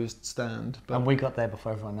closed stand. But and we got there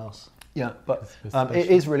before everyone else. yeah, but It's it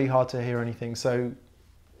is really hard to hear anything. So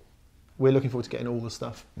we're looking forward to getting all the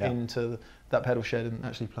stuff Yeah. into that pedal shed and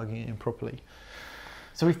actually plugging it in properly.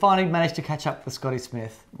 So we finally managed to catch up with Scotty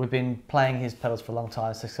Smith. We've been playing his pedals for a long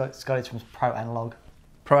time. So Scotty's from Pro Analog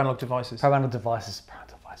Devices. Pro Analog Devices.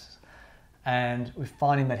 And we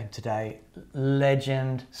finally met him today.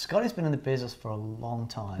 Legend. Scotty's been in the business for a long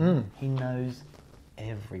time. He knows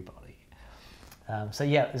everybody. So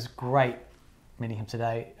yeah, it was great meeting him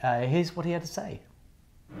today. Here's what he had to say.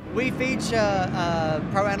 We feature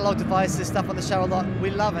Pro Analog Devices stuff on the show a lot. We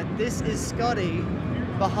love it. This is Scotty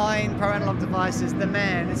behind Pro Analog Devices, the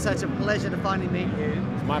man. It's such a pleasure to finally meet you.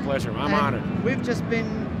 It's my pleasure. I'm And honored. We've just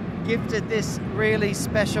been gifted this really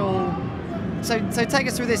special. So take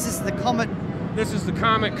us through this. This is the Comet. This is the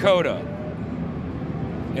Comet Coda.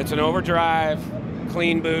 It's an overdrive,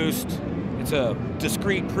 clean boost. It's a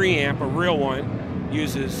discrete preamp, a real one.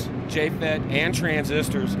 Uses JFET and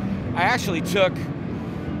transistors. I actually took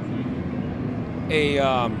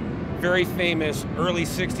a very famous early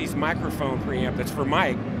 60s microphone preamp that's for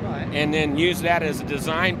Mike, Right. and then used that as a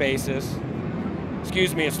design basis.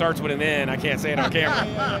 Excuse me, it starts with an N. I can't say it on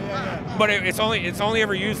camera. But it's only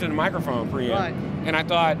ever used in a microphone preamp. Right. And I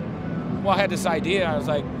thought, well, I had this idea. I was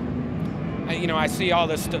like, I see all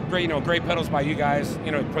this great, great pedals by you guys,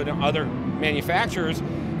 for the other manufacturers,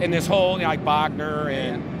 and this whole like Bogner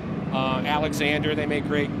and Alexander, they make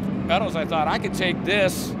great pedals. I thought I could take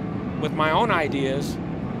this with my own ideas,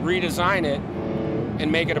 redesign it,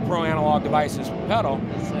 and make it a Pro Analog Devices pedal.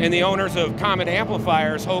 And the owners of Comet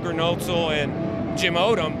Amplifiers, Holger Notzel and Jim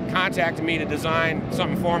Odom, contacted me to design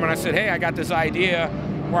something for them, and I said, hey, I got this idea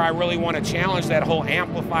where I really want to challenge that whole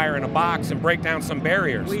amplifier in a box and break down some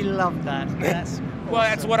barriers. We love that. That's Well,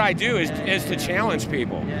 that's what I do, is to challenge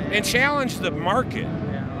people and challenge the market,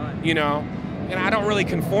 and I don't really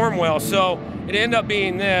conform well. So it ended up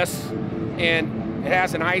being this, and It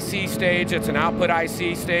has an IC stage. It's an output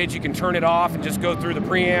IC stage. You can turn it off and just go through the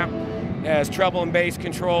preamp. It has treble and bass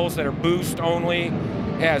controls that are boost only.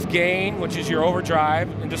 It has gain, which is your overdrive,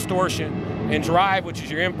 and distortion, and drive, which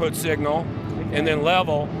is your input signal, and then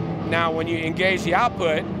level. Now, when you engage the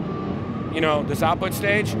output, you know, this output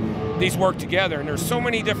stage, these work together, and there's so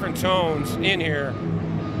many different tones in here.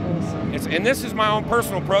 And this is my own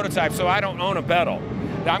personal prototype, so I don't own a pedal.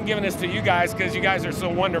 I'm giving this to you guys because you guys are so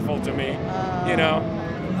wonderful to me, you know.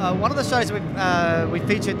 One of the shows we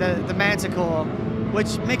featured the Manticore, which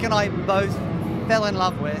Mick and I both fell in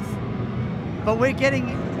love with. But we're getting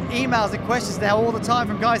emails and questions now all the time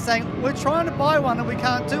from guys saying, we're trying to buy one and we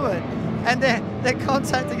can't do it. And they're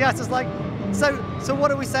contacting us. It's like, so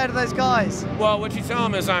what do we say to those guys? Well, what you tell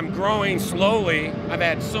them is I'm growing slowly. I've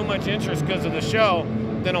had so much interest because of the show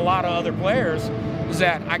than a lot of other players, is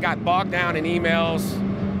that I got bogged down in emails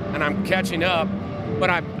and I'm catching up,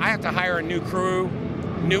 but I have to hire a new crew,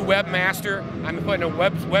 new webmaster. I'm putting a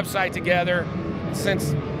website together.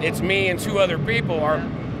 Since it's me and 2 other people,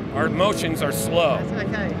 our motions are slow.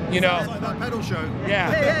 Okay. You know. It's like that pedal show.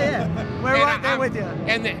 Yeah. Yeah. We're right there with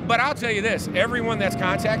you. But I'll tell you this: everyone that's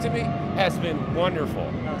contacted me has been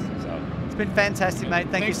wonderful. So, it's been fantastic, mate.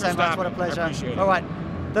 Thank you Thanks so for much. stopping. What a pleasure. I appreciate it. All right,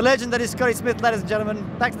 the legend that is Scotty Smith, ladies and gentlemen,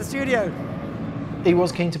 back to the studio. He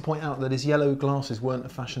was keen to point out that his yellow glasses weren't a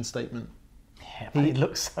fashion statement. Yeah, but he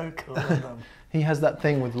looks so cool with them. He has that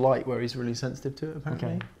thing with light where he's really sensitive to it, apparently.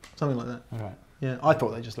 Okay. Something like that. All right. Yeah, I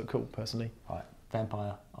thought they just looked cool, personally. Right.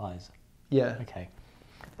 Vampire eyes. Yeah. Okay.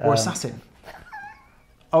 Or assassin.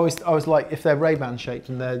 I was like, if they're Ray-Ban shaped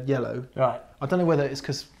and they're yellow. Right. I don't know whether it's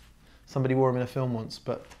because somebody wore them in a film once,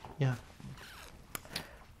 but yeah.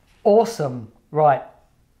 Awesome. Right.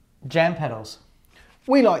 Jam pedals.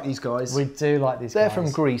 We like these guys. We do like these They're guys.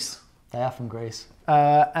 from Greece. They are from Greece.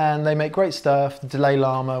 And they make great stuff. The Delay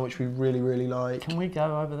Llama, which we really, really like. Can we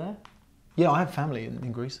go over there? Yeah, I have family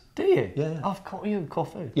in Greece. Do you? Yeah. I've caught you in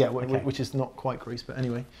Corfu. Yeah, Okay. which is not quite Greece, but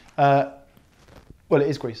anyway. Well, it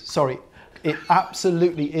is Greece. Sorry. It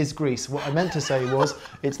absolutely is Greece. What I meant to say was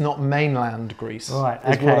it's not mainland Greece. Right,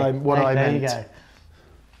 is okay. what I there meant. you go.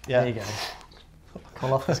 Yeah. There you go.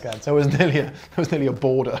 Call off the scuds. There was nearly a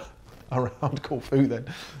border around Corfu then.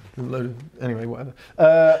 Anyway,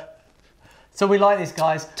 whatever. So we like these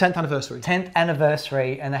guys. 10th anniversary. 10th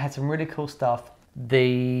anniversary, and they had some really cool stuff.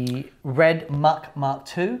 The Red Muck Mark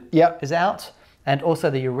II is out, and also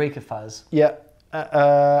the Eureka Fuzz. Yeah,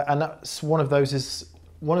 and that's one of those is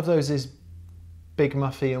Big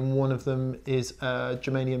Muffy, and one of them is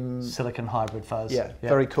germanium Silicon hybrid fuzz. Yeah,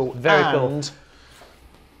 very cool. Very cool. And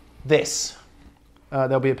this,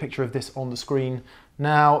 there'll be a picture of this on the screen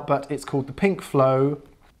now, but it's called the Pink Flow,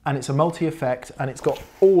 and it's a multi-effect, and it's got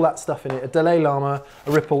all that stuff in it: a Delay Llama,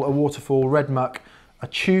 a Ripple, a Waterfall, Red Muck, a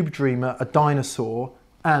Tube Dreamer, a Dinosaur,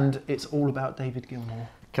 and it's all about David Gilmour.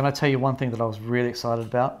 Can I tell you one thing that I was really excited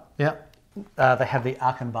about? Yeah. They have the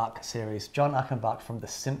Achenbach series. John Achenbach from The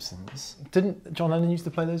Simpsons. Didn't John Lennon used to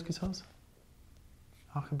play those guitars?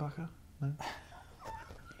 Achenbacher? No.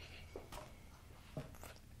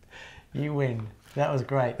 You win. That was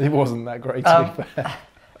great. It wasn't that great, to be fair.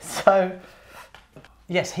 So,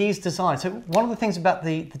 yes, he's designed. So one of the things about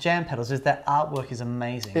the jam pedals is that artwork is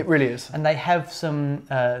amazing. It really is. And they have some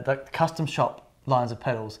like custom shop lines of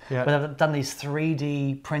pedals, Yeah. where they've done these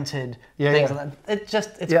 3D printed Yeah, things.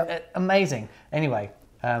 yeah. It's amazing. Anyway,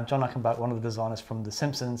 John Achenbach, one of the designers from The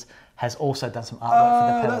Simpsons, has also done some artwork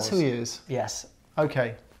for the pedals. That's who he is. Yes.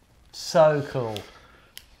 Okay. So cool.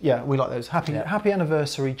 Yeah, we like those. Happy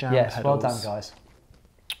anniversary jam Yes, pedals. well done, guys.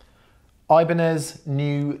 Ibanez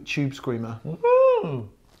new Tube Screamer. Woo!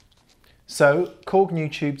 So, Korg new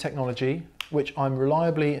tube technology, which I'm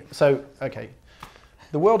reliably... So, okay,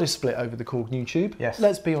 the world is split over the Korg new tube. Yes.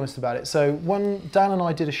 Let's be honest about it. So, Dan and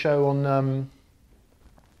I did a show on...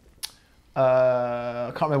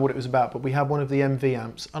 I can't remember what it was about, but we had one of the MV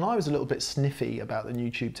amps, and I was a little bit sniffy about the new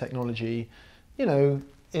tube technology, you know,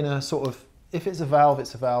 in a sort of, if it's a valve,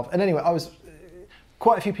 it's a valve. And anyway,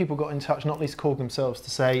 quite a few people got in touch, not least Korg themselves, to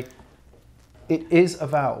say, it is a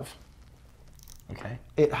valve. Okay.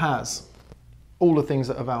 It has all the things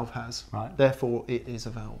that a valve has. Right. Therefore, it is a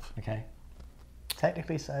valve. Okay.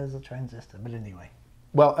 Technically, so is a transistor, but anyway.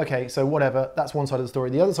 Well, okay, so whatever. That's one side of the story.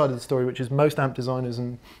 The other side of the story, which is most amp designers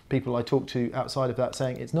and people I talk to outside of that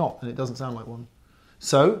saying it's not, and it doesn't sound like one.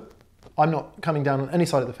 So, I'm not coming down on any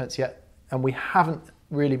side of the fence yet, and we haven't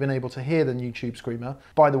really been able to hear the new Tube Screamer.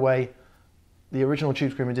 By the way, the original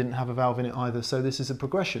Tube Screamer didn't have a valve in it either, so this is a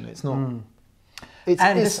progression. It's not...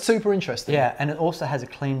 It's super interesting. Yeah, and it also has a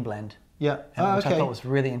clean blend. Yeah. Which I thought was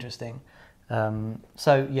really interesting.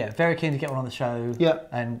 So yeah, very keen to get one on the show. Yeah.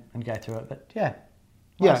 And go through it. But yeah,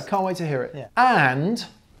 Yeah, can't wait to hear it. Yeah. And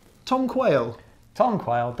Tom Quayle. Tom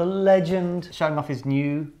Quayle, the legend, showing off his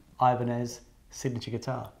new Ibanez signature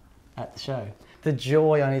guitar at the show. The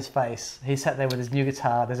joy on his face. He sat there with his new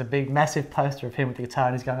guitar. There's a big, massive poster of him with the guitar,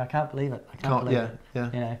 and he's going, "I can't believe it. I can't believe it." Yeah.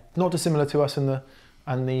 You know, Not dissimilar to us and the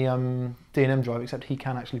D&M drive, except he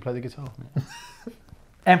can actually play the guitar.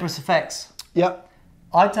 Empress Effects. Yep.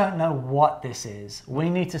 I don't know what this is. We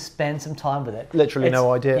need to spend some time with it. Literally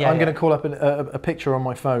no idea. Yeah, I'm going to call up a picture on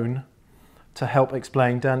my phone to help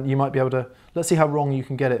explain. Dan, you might be able to... Let's see how wrong you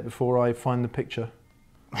can get it before I find the picture.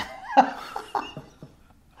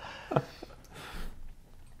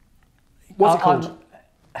 What's it called?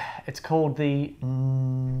 It's called the...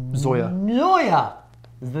 Zoya. Zoya!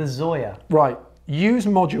 The Zoya. Right. Use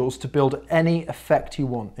modules to build any effect you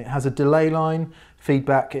want. It has a delay line,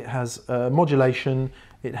 feedback, it has modulation,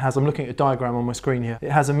 it has, I'm looking at a diagram on my screen here,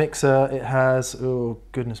 it has a mixer, it has, oh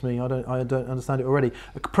goodness me, I don't understand it already,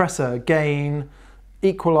 a compressor, gain,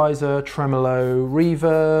 equalizer, tremolo,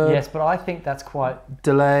 reverb. Yes, but I think that's quite...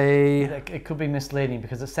 delay. It could be misleading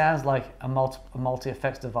because it sounds like a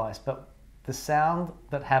multi-effects device, but the sound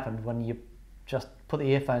that happened when you just put the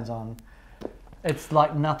earphones on, it's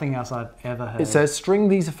like nothing else I've ever heard. It says string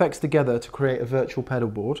these effects together to create a virtual pedal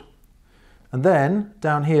board. And then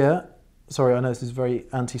down here, sorry, I know this is very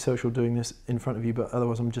antisocial doing this in front of you, but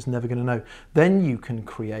otherwise I'm just never going to know. Then you can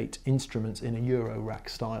create instruments in a Euro rack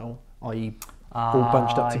style, i.e. all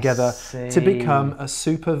bunched up together to become a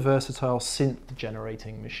super versatile synth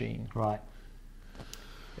generating machine. Right.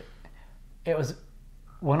 It was,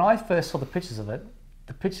 when I first saw the pictures of it,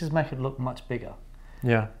 the pictures make it look much bigger.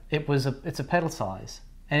 Yeah. It's a pedal size,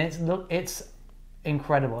 and it's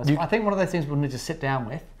incredible. I think one of those things we'll need to sit down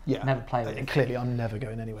with and have a play with. Clearly, I'm never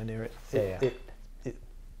going anywhere near it.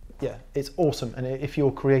 Yeah. It's awesome. And if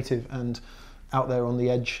you're creative and out there on the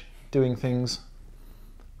edge doing things,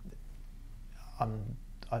 I've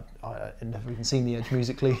never even seen the edge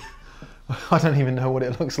musically. I don't even know what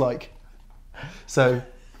it looks like. So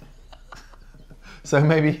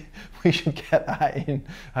maybe we should get that in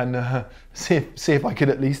and see if I could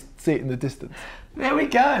at least see it in the distance. There we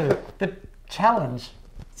go. The challenge.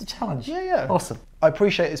 It's a challenge. Yeah. Awesome. I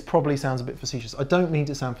appreciate this probably sounds a bit facetious. I don't mean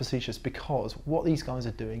to sound facetious because what these guys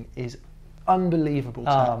are doing is unbelievable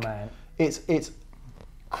tech. Oh man. It's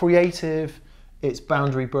creative. It's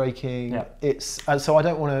boundary breaking. Yeah. It's so I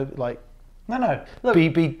don't want to like. No. Look,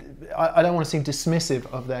 I don't want to seem dismissive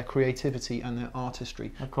of their creativity and their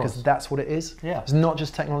artistry, because that's what it is. Yeah. It's not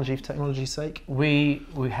just technology for technology's sake. We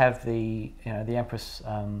have the the Empress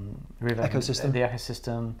River ecosystem, the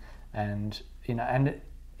ecosystem, and and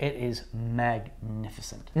it is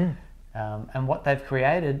magnificent. And what they've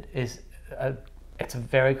created is it's a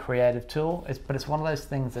very creative tool. But it's one of those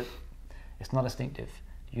things that it's not instinctive.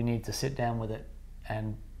 You need to sit down with it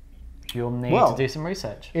and. You'll need to do some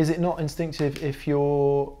research. Is it not instinctive if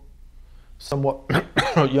you're somewhat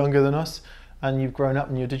younger than us and you've grown up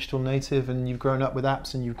and you're digital native and you've grown up with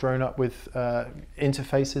apps and you've grown up with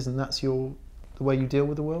interfaces and that's the way you deal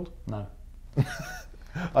with the world? No.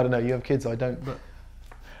 I don't know, you have kids, I don't, but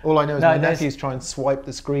all I know is my nephews try and swipe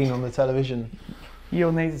the screen on the television.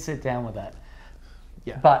 You'll need to sit down with that.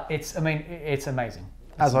 Yeah. But it's amazing.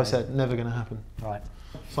 As I said, never going to happen. Right.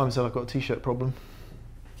 Simon said I've got a t-shirt problem.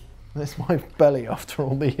 That's my belly after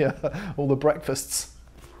all the breakfasts.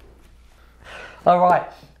 All right,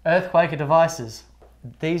 Earthquaker devices.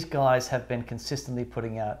 These guys have been consistently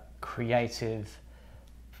putting out creative,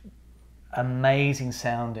 amazing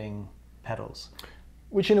sounding pedals.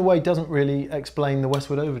 Which in a way doesn't really explain the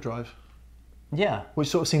Westwood Overdrive. Yeah. Which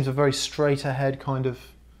sort of seems a very straight ahead kind of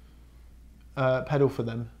pedal for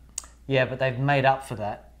them. Yeah, but they've made up for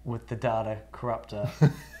that with the data corrupter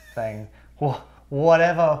thing.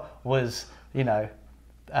 Whatever was,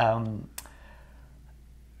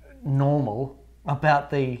 normal about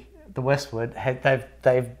the Westwood,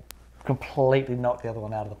 they've completely knocked the other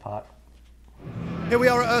one out of the park. Here we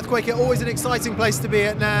are at Earthquaker, always an exciting place to be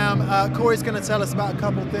at NAMM. Corey's going to tell us about a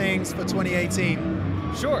couple things for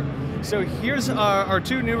 2018. Sure. So here's our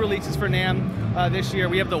two new releases for NAMM this year.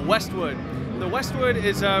 We have the Westwood. The Westwood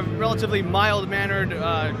is a relatively mild-mannered,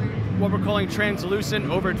 what we're calling translucent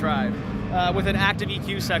overdrive. With an active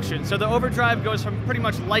EQ section. So the overdrive goes from pretty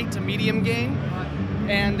much light to medium gain,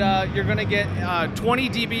 and you're going to get 20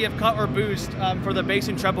 dB of cut or boost for the bass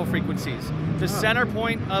and treble frequencies. The center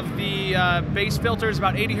point of the bass filter is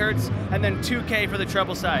about 80 hertz, and then 2K for the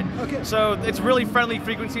treble side. Okay. So it's really friendly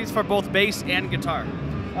frequencies for both bass and guitar.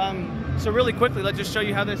 So really quickly, let's just show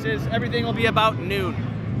you how this is. Everything will be about noon.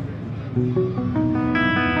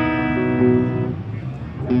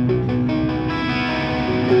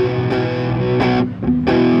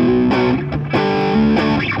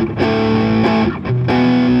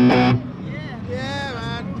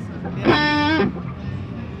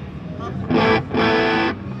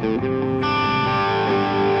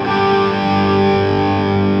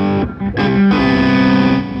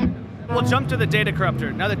 data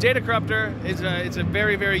corruptor. Now the data corruptor is a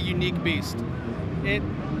very, very unique beast. It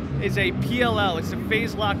is a PLL, it's a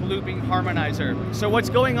phase lock looping harmonizer. So what's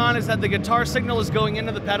going on is that the guitar signal is going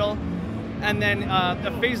into the pedal, and then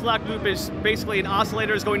the phase lock loop is basically an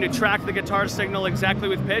oscillator is going to track the guitar signal exactly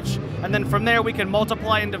with pitch, and then from there we can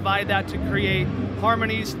multiply and divide that to create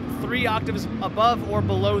harmonies 3 octaves above or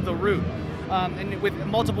below the root. And with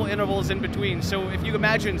multiple intervals in between. So if you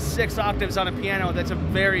imagine 6 octaves on a piano, that's a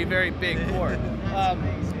very, very big chord.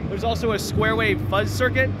 There's also a square wave fuzz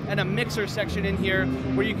circuit and a mixer section in here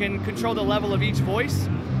where you can control the level of each voice,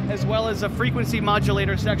 as well as a frequency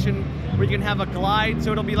modulator section where you can have a glide,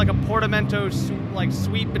 so it'll be like a portamento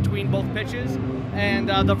sweep between both pitches, and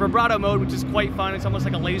the vibrato mode, which is quite fun. It's almost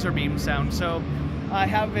like a laser beam sound. So I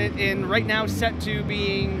have it in right now set to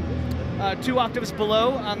being 2 octaves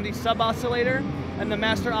below on the sub oscillator, and the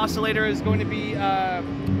master oscillator is going to be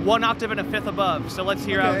 1 octave and a fifth above. So let's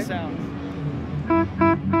hear how it sounds.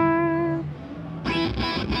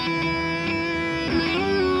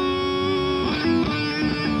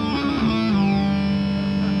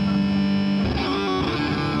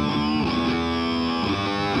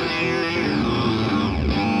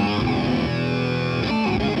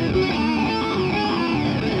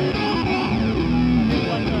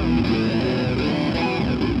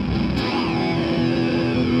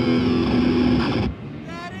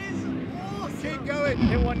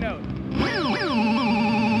 Hit one note.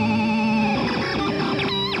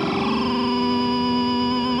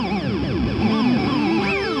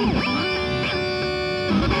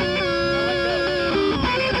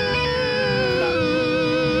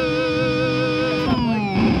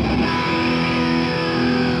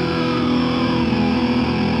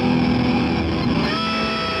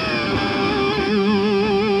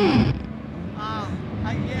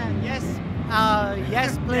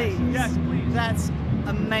 Yes, please. Yes, please. That's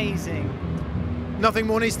amazing. Nothing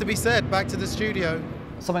more needs to be said. Back to the studio.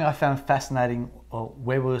 Something I found fascinating,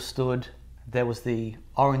 where we were stood, there was the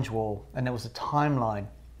orange wall, and there was a timeline.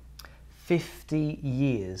 50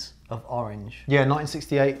 years of Orange. Yeah,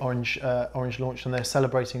 1968, Orange launched, and they're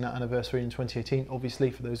celebrating that anniversary in 2018, obviously,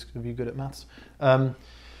 for those of you good at maths.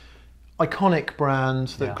 Iconic brand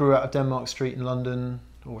that grew out of Denmark Street in London,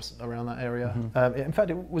 or around that area. In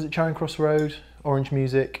fact, was it Charing Cross Road, Orange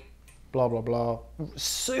Music, blah, blah, blah.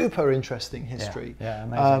 Super interesting history. Yeah,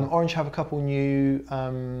 amazing. Orange have a couple new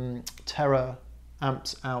Terra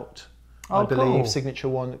amps out, I believe. Cool. Signature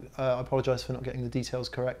one. I apologise for not getting the details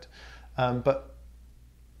correct. But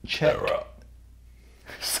check.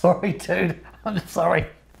 Sorry, dude. I'm sorry.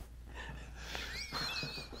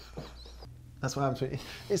 That's what happens.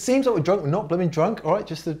 It seems like we're drunk. We're not blooming drunk. All right,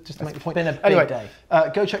 just to make the point. Been a big anyway, day.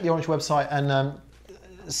 Go check the Orange website and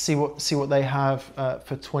see what they have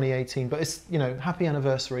for 2018. But it's happy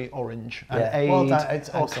anniversary Orange and Aid well done. It's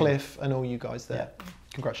and awesome. Cliff and all you guys there.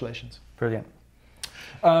 Congratulations. Brilliant.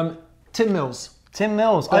 Tim Mills. Tim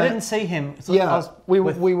Mills. I didn't see him. So we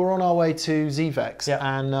were on our way to ZVEX,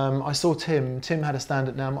 and I saw Tim. Tim had a stand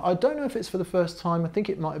at NAMM. I don't know if it's for the first time. I think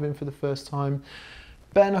it might have been for the first time.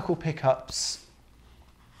 Bare knuckle pickups,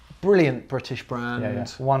 brilliant British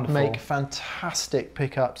brand. Wonderful. Make fantastic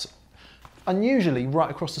pickups, unusually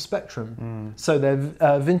right across the spectrum. So their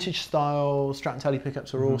vintage style Strat Telly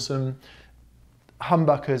pickups are awesome.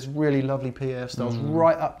 Humbuckers, really lovely PAF styles,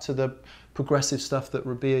 right up to the progressive stuff that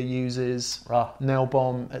Rabea uses, Nail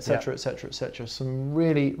Bomb, etc., etc., etc. Some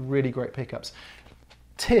really, really great pickups.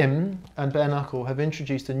 Tim and Bare Knuckle have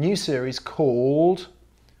introduced a new series called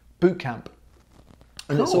Boot Camp.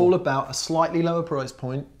 And it's all about a slightly lower price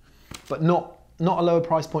point, but not a lower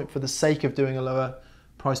price point for the sake of doing a lower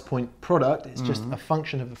price point product. It's just a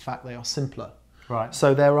function of the fact they are simpler. Right.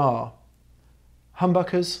 So there are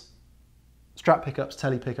humbuckers, Strat pickups,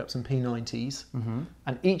 Telly pickups, and P90s.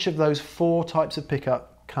 And each of those 4 types of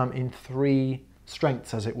pickup come in 3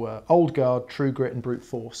 strengths, as it were: Old Guard, True Grit, and Brute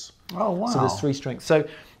Force. Oh, wow. So there's 3 strengths. So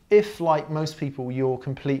if, like most people, you're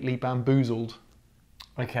completely bamboozled.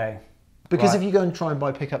 Okay. Because if you go and try and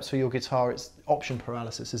buy pickups for your guitar, it's option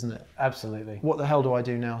paralysis, isn't it? Absolutely. What the hell do I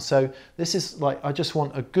do now? So this is like, I just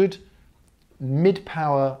want a good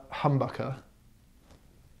mid-power humbucker,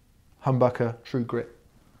 True Grit.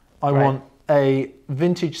 I want a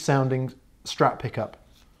vintage sounding Strat pickup,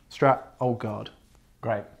 Strat Old Guard.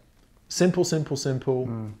 Great. Simple.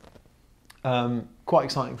 Quite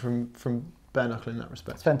exciting from Bare Knuckle in that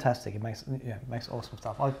respect. It's fantastic. It makes awesome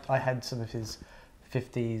stuff. I had some of his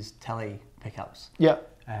 50s Telly pickups. Yeah.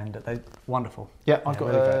 And they're wonderful. Yeah, I've got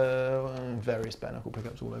really various Bare Knuckle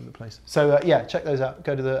pickups all over the place. So check those out.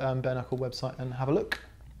 Go to the Bare Knuckle website and have a look.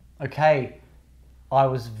 Okay, I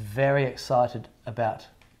was very excited about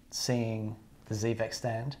seeing the ZVEX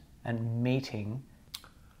stand and meeting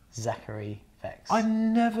Zachary Vex. I've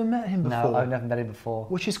never met him before. No, I've never met him before.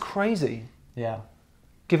 Which is crazy. Yeah.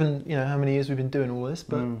 Given, you know, how many years we've been doing all this,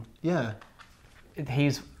 but yeah.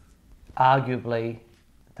 He's arguably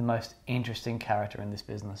the most interesting character in this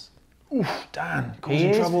business. Oof, Dan,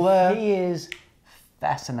 causing trouble there. He is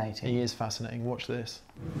fascinating. He is fascinating. Watch this.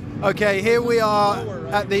 Okay, here we are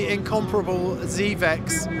at the incomparable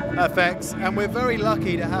ZVEX effects, and we're very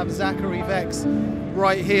lucky to have Zachary Vex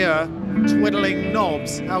right here twiddling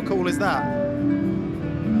knobs. How cool is that?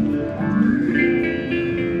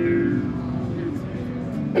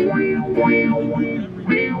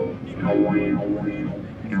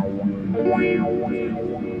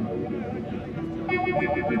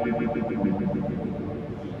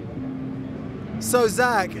 So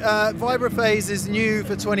Zach, Vibraphase is new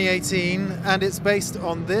for 2018 and it's based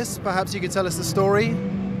on this. Perhaps you could tell us the story?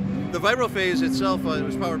 The Vibraphase itself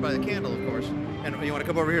was powered by the candle, of course. And you want to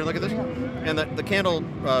come over here and look at this? And the candle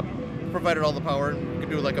provided all the power. You could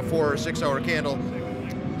do like a 4 or 6 hour candle.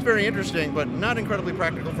 It's very interesting, but not incredibly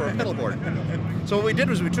practical for a pedal board. So what we did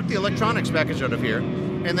was we took the electronics package out of here,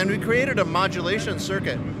 and then we created a modulation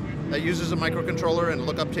circuit that uses a microcontroller and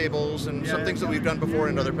lookup tables and some things that we've done before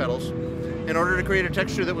in other pedals, in order to create a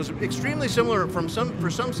texture that was extremely similar for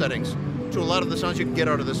some settings to a lot of the sounds you can get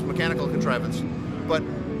out of this mechanical contrivance. But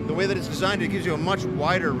the way that it's designed, it gives you a much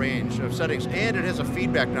wider range of settings, and it has a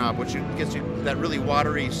feedback knob, which gets you that really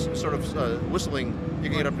watery sort of whistling. You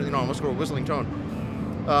can get up to, almost go to a whistling tone.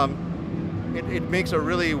 It makes a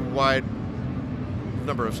really wide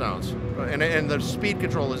number of sounds, and the speed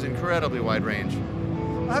control is incredibly wide range.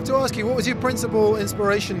 I have to ask you, what was your principal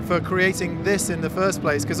inspiration for creating this in the first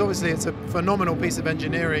place? Because obviously it's a phenomenal piece of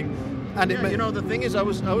engineering. And the thing is, I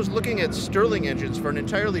was looking at Stirling engines for an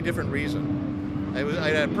entirely different reason. I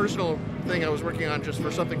had a personal thing I was working on just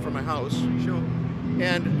for something for my house. Sure.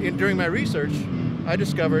 And during my research, I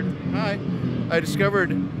discovered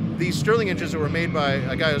these Stirling engines that were made by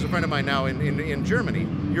a guy who's a friend of mine now in Germany,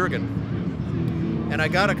 Jürgen. And I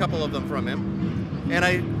got a couple of them from him. And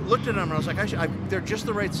I looked at them and I was like, they're just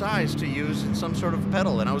the right size to use in some sort of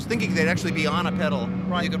pedal. And I was thinking they'd actually be on a pedal.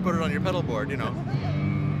 Right. You could put it on your pedal board,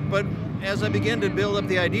 But as I began to build up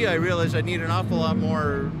the idea, I realized I need an awful lot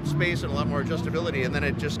more space and a lot more adjustability. And then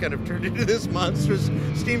it just kind of turned into this monstrous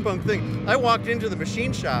steampunk thing. I walked into the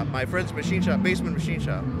machine shop, my friend's machine shop, basement machine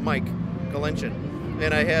shop, Mike Galenchin.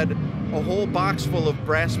 And I had a whole box full of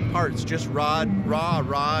brass parts, just raw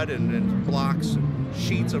rod and blocks and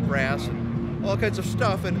sheets of brass and all kinds of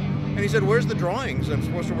stuff. And he said, "Where's the drawings I'm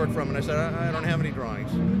supposed to work from?" And I said, I don't have any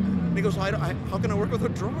drawings. And he goes, "How can I work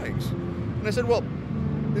without drawings?" And I said, "Well,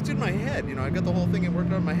 it's in my head. I got the whole thing and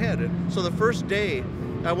worked out in my head." And so the first day,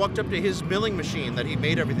 I walked up to his milling machine that he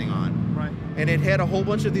made everything on. Right. And it had a whole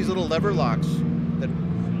bunch of these little lever locks.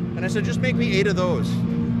 And I said, "Just make me 8 of those.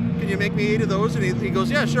 Can you make me 8 of those?" And he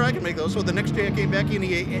goes, "Yeah, sure, I can make those." So the next day I came back and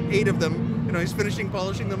he ate 8 of them. He's finishing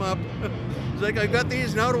polishing them up. He's like, "I've got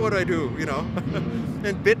these, now what do I do?"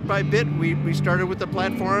 And bit by bit, we started with the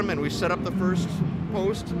platform and we set up the first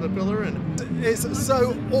post, the pillar, and it's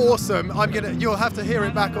so awesome. You'll have to hear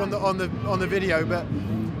it back on the video, but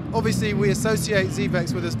obviously we associate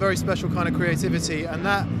ZVEX with this very special kind of creativity, and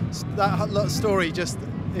that story just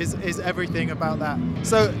is everything about that.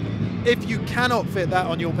 So if you cannot fit that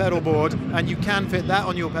on your pedal board and you can fit that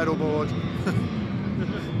on your pedal board,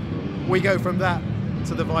 we go from that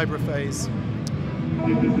to the Vibraphase.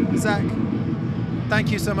 Zach,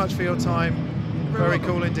 thank you so much for your time. Very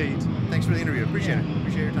cool indeed. Thanks for the interview. Appreciate it.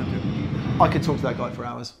 Appreciate your time too. I could talk to that guy for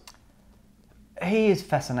hours. He is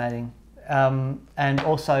fascinating. And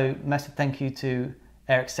also, massive thank you to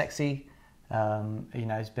Eric Sexy.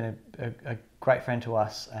 He's been a great friend to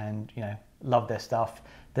us, and love their stuff.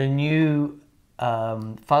 The new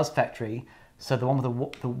Fuzz Factory, so the one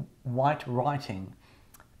with the white writing,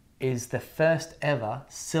 is the first ever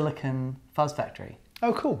silicon Fuzz Factory.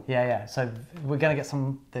 Oh, cool. Yeah. So we're going to get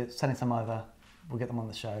they're sending some over. We'll get them on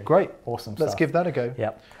the show. Great. Awesome Let's stuff. give that a go.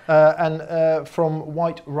 Yep. And from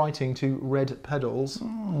white writing to red pedals.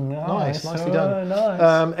 Nice. Nicely done.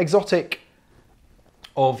 Nice. Exotic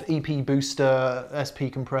of EP booster,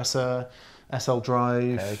 SP compressor, SL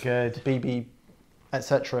drive, Very good. BB,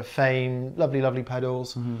 etc. Fame, lovely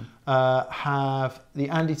pedals. Mm-hmm. Have the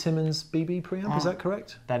Andy Timmons BB preamp, is that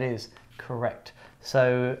correct? That is correct.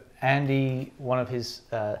 So Andy, one of his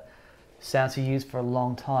sounds he used for a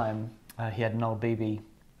long time, he had an old BB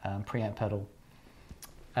preamp pedal,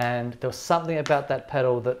 and there was something about that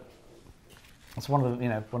pedal that it's one of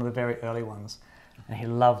the very early ones, and he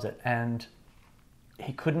loved it, and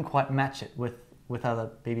he couldn't quite match it with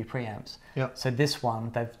other BB preamps. Yeah. So this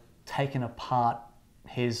one, taken apart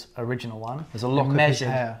his original one. There's a lock of his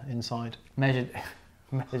hair inside. Measured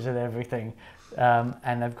everything,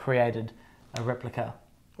 and they've created a replica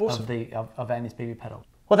of Andy's BB pedal.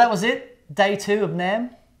 Well, that was it. Day 2 of NAMM,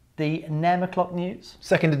 the NAMM O'Clock News.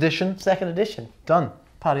 Second edition. Done.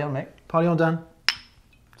 Party on, Mick. Party on, Dan.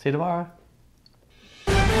 See you tomorrow.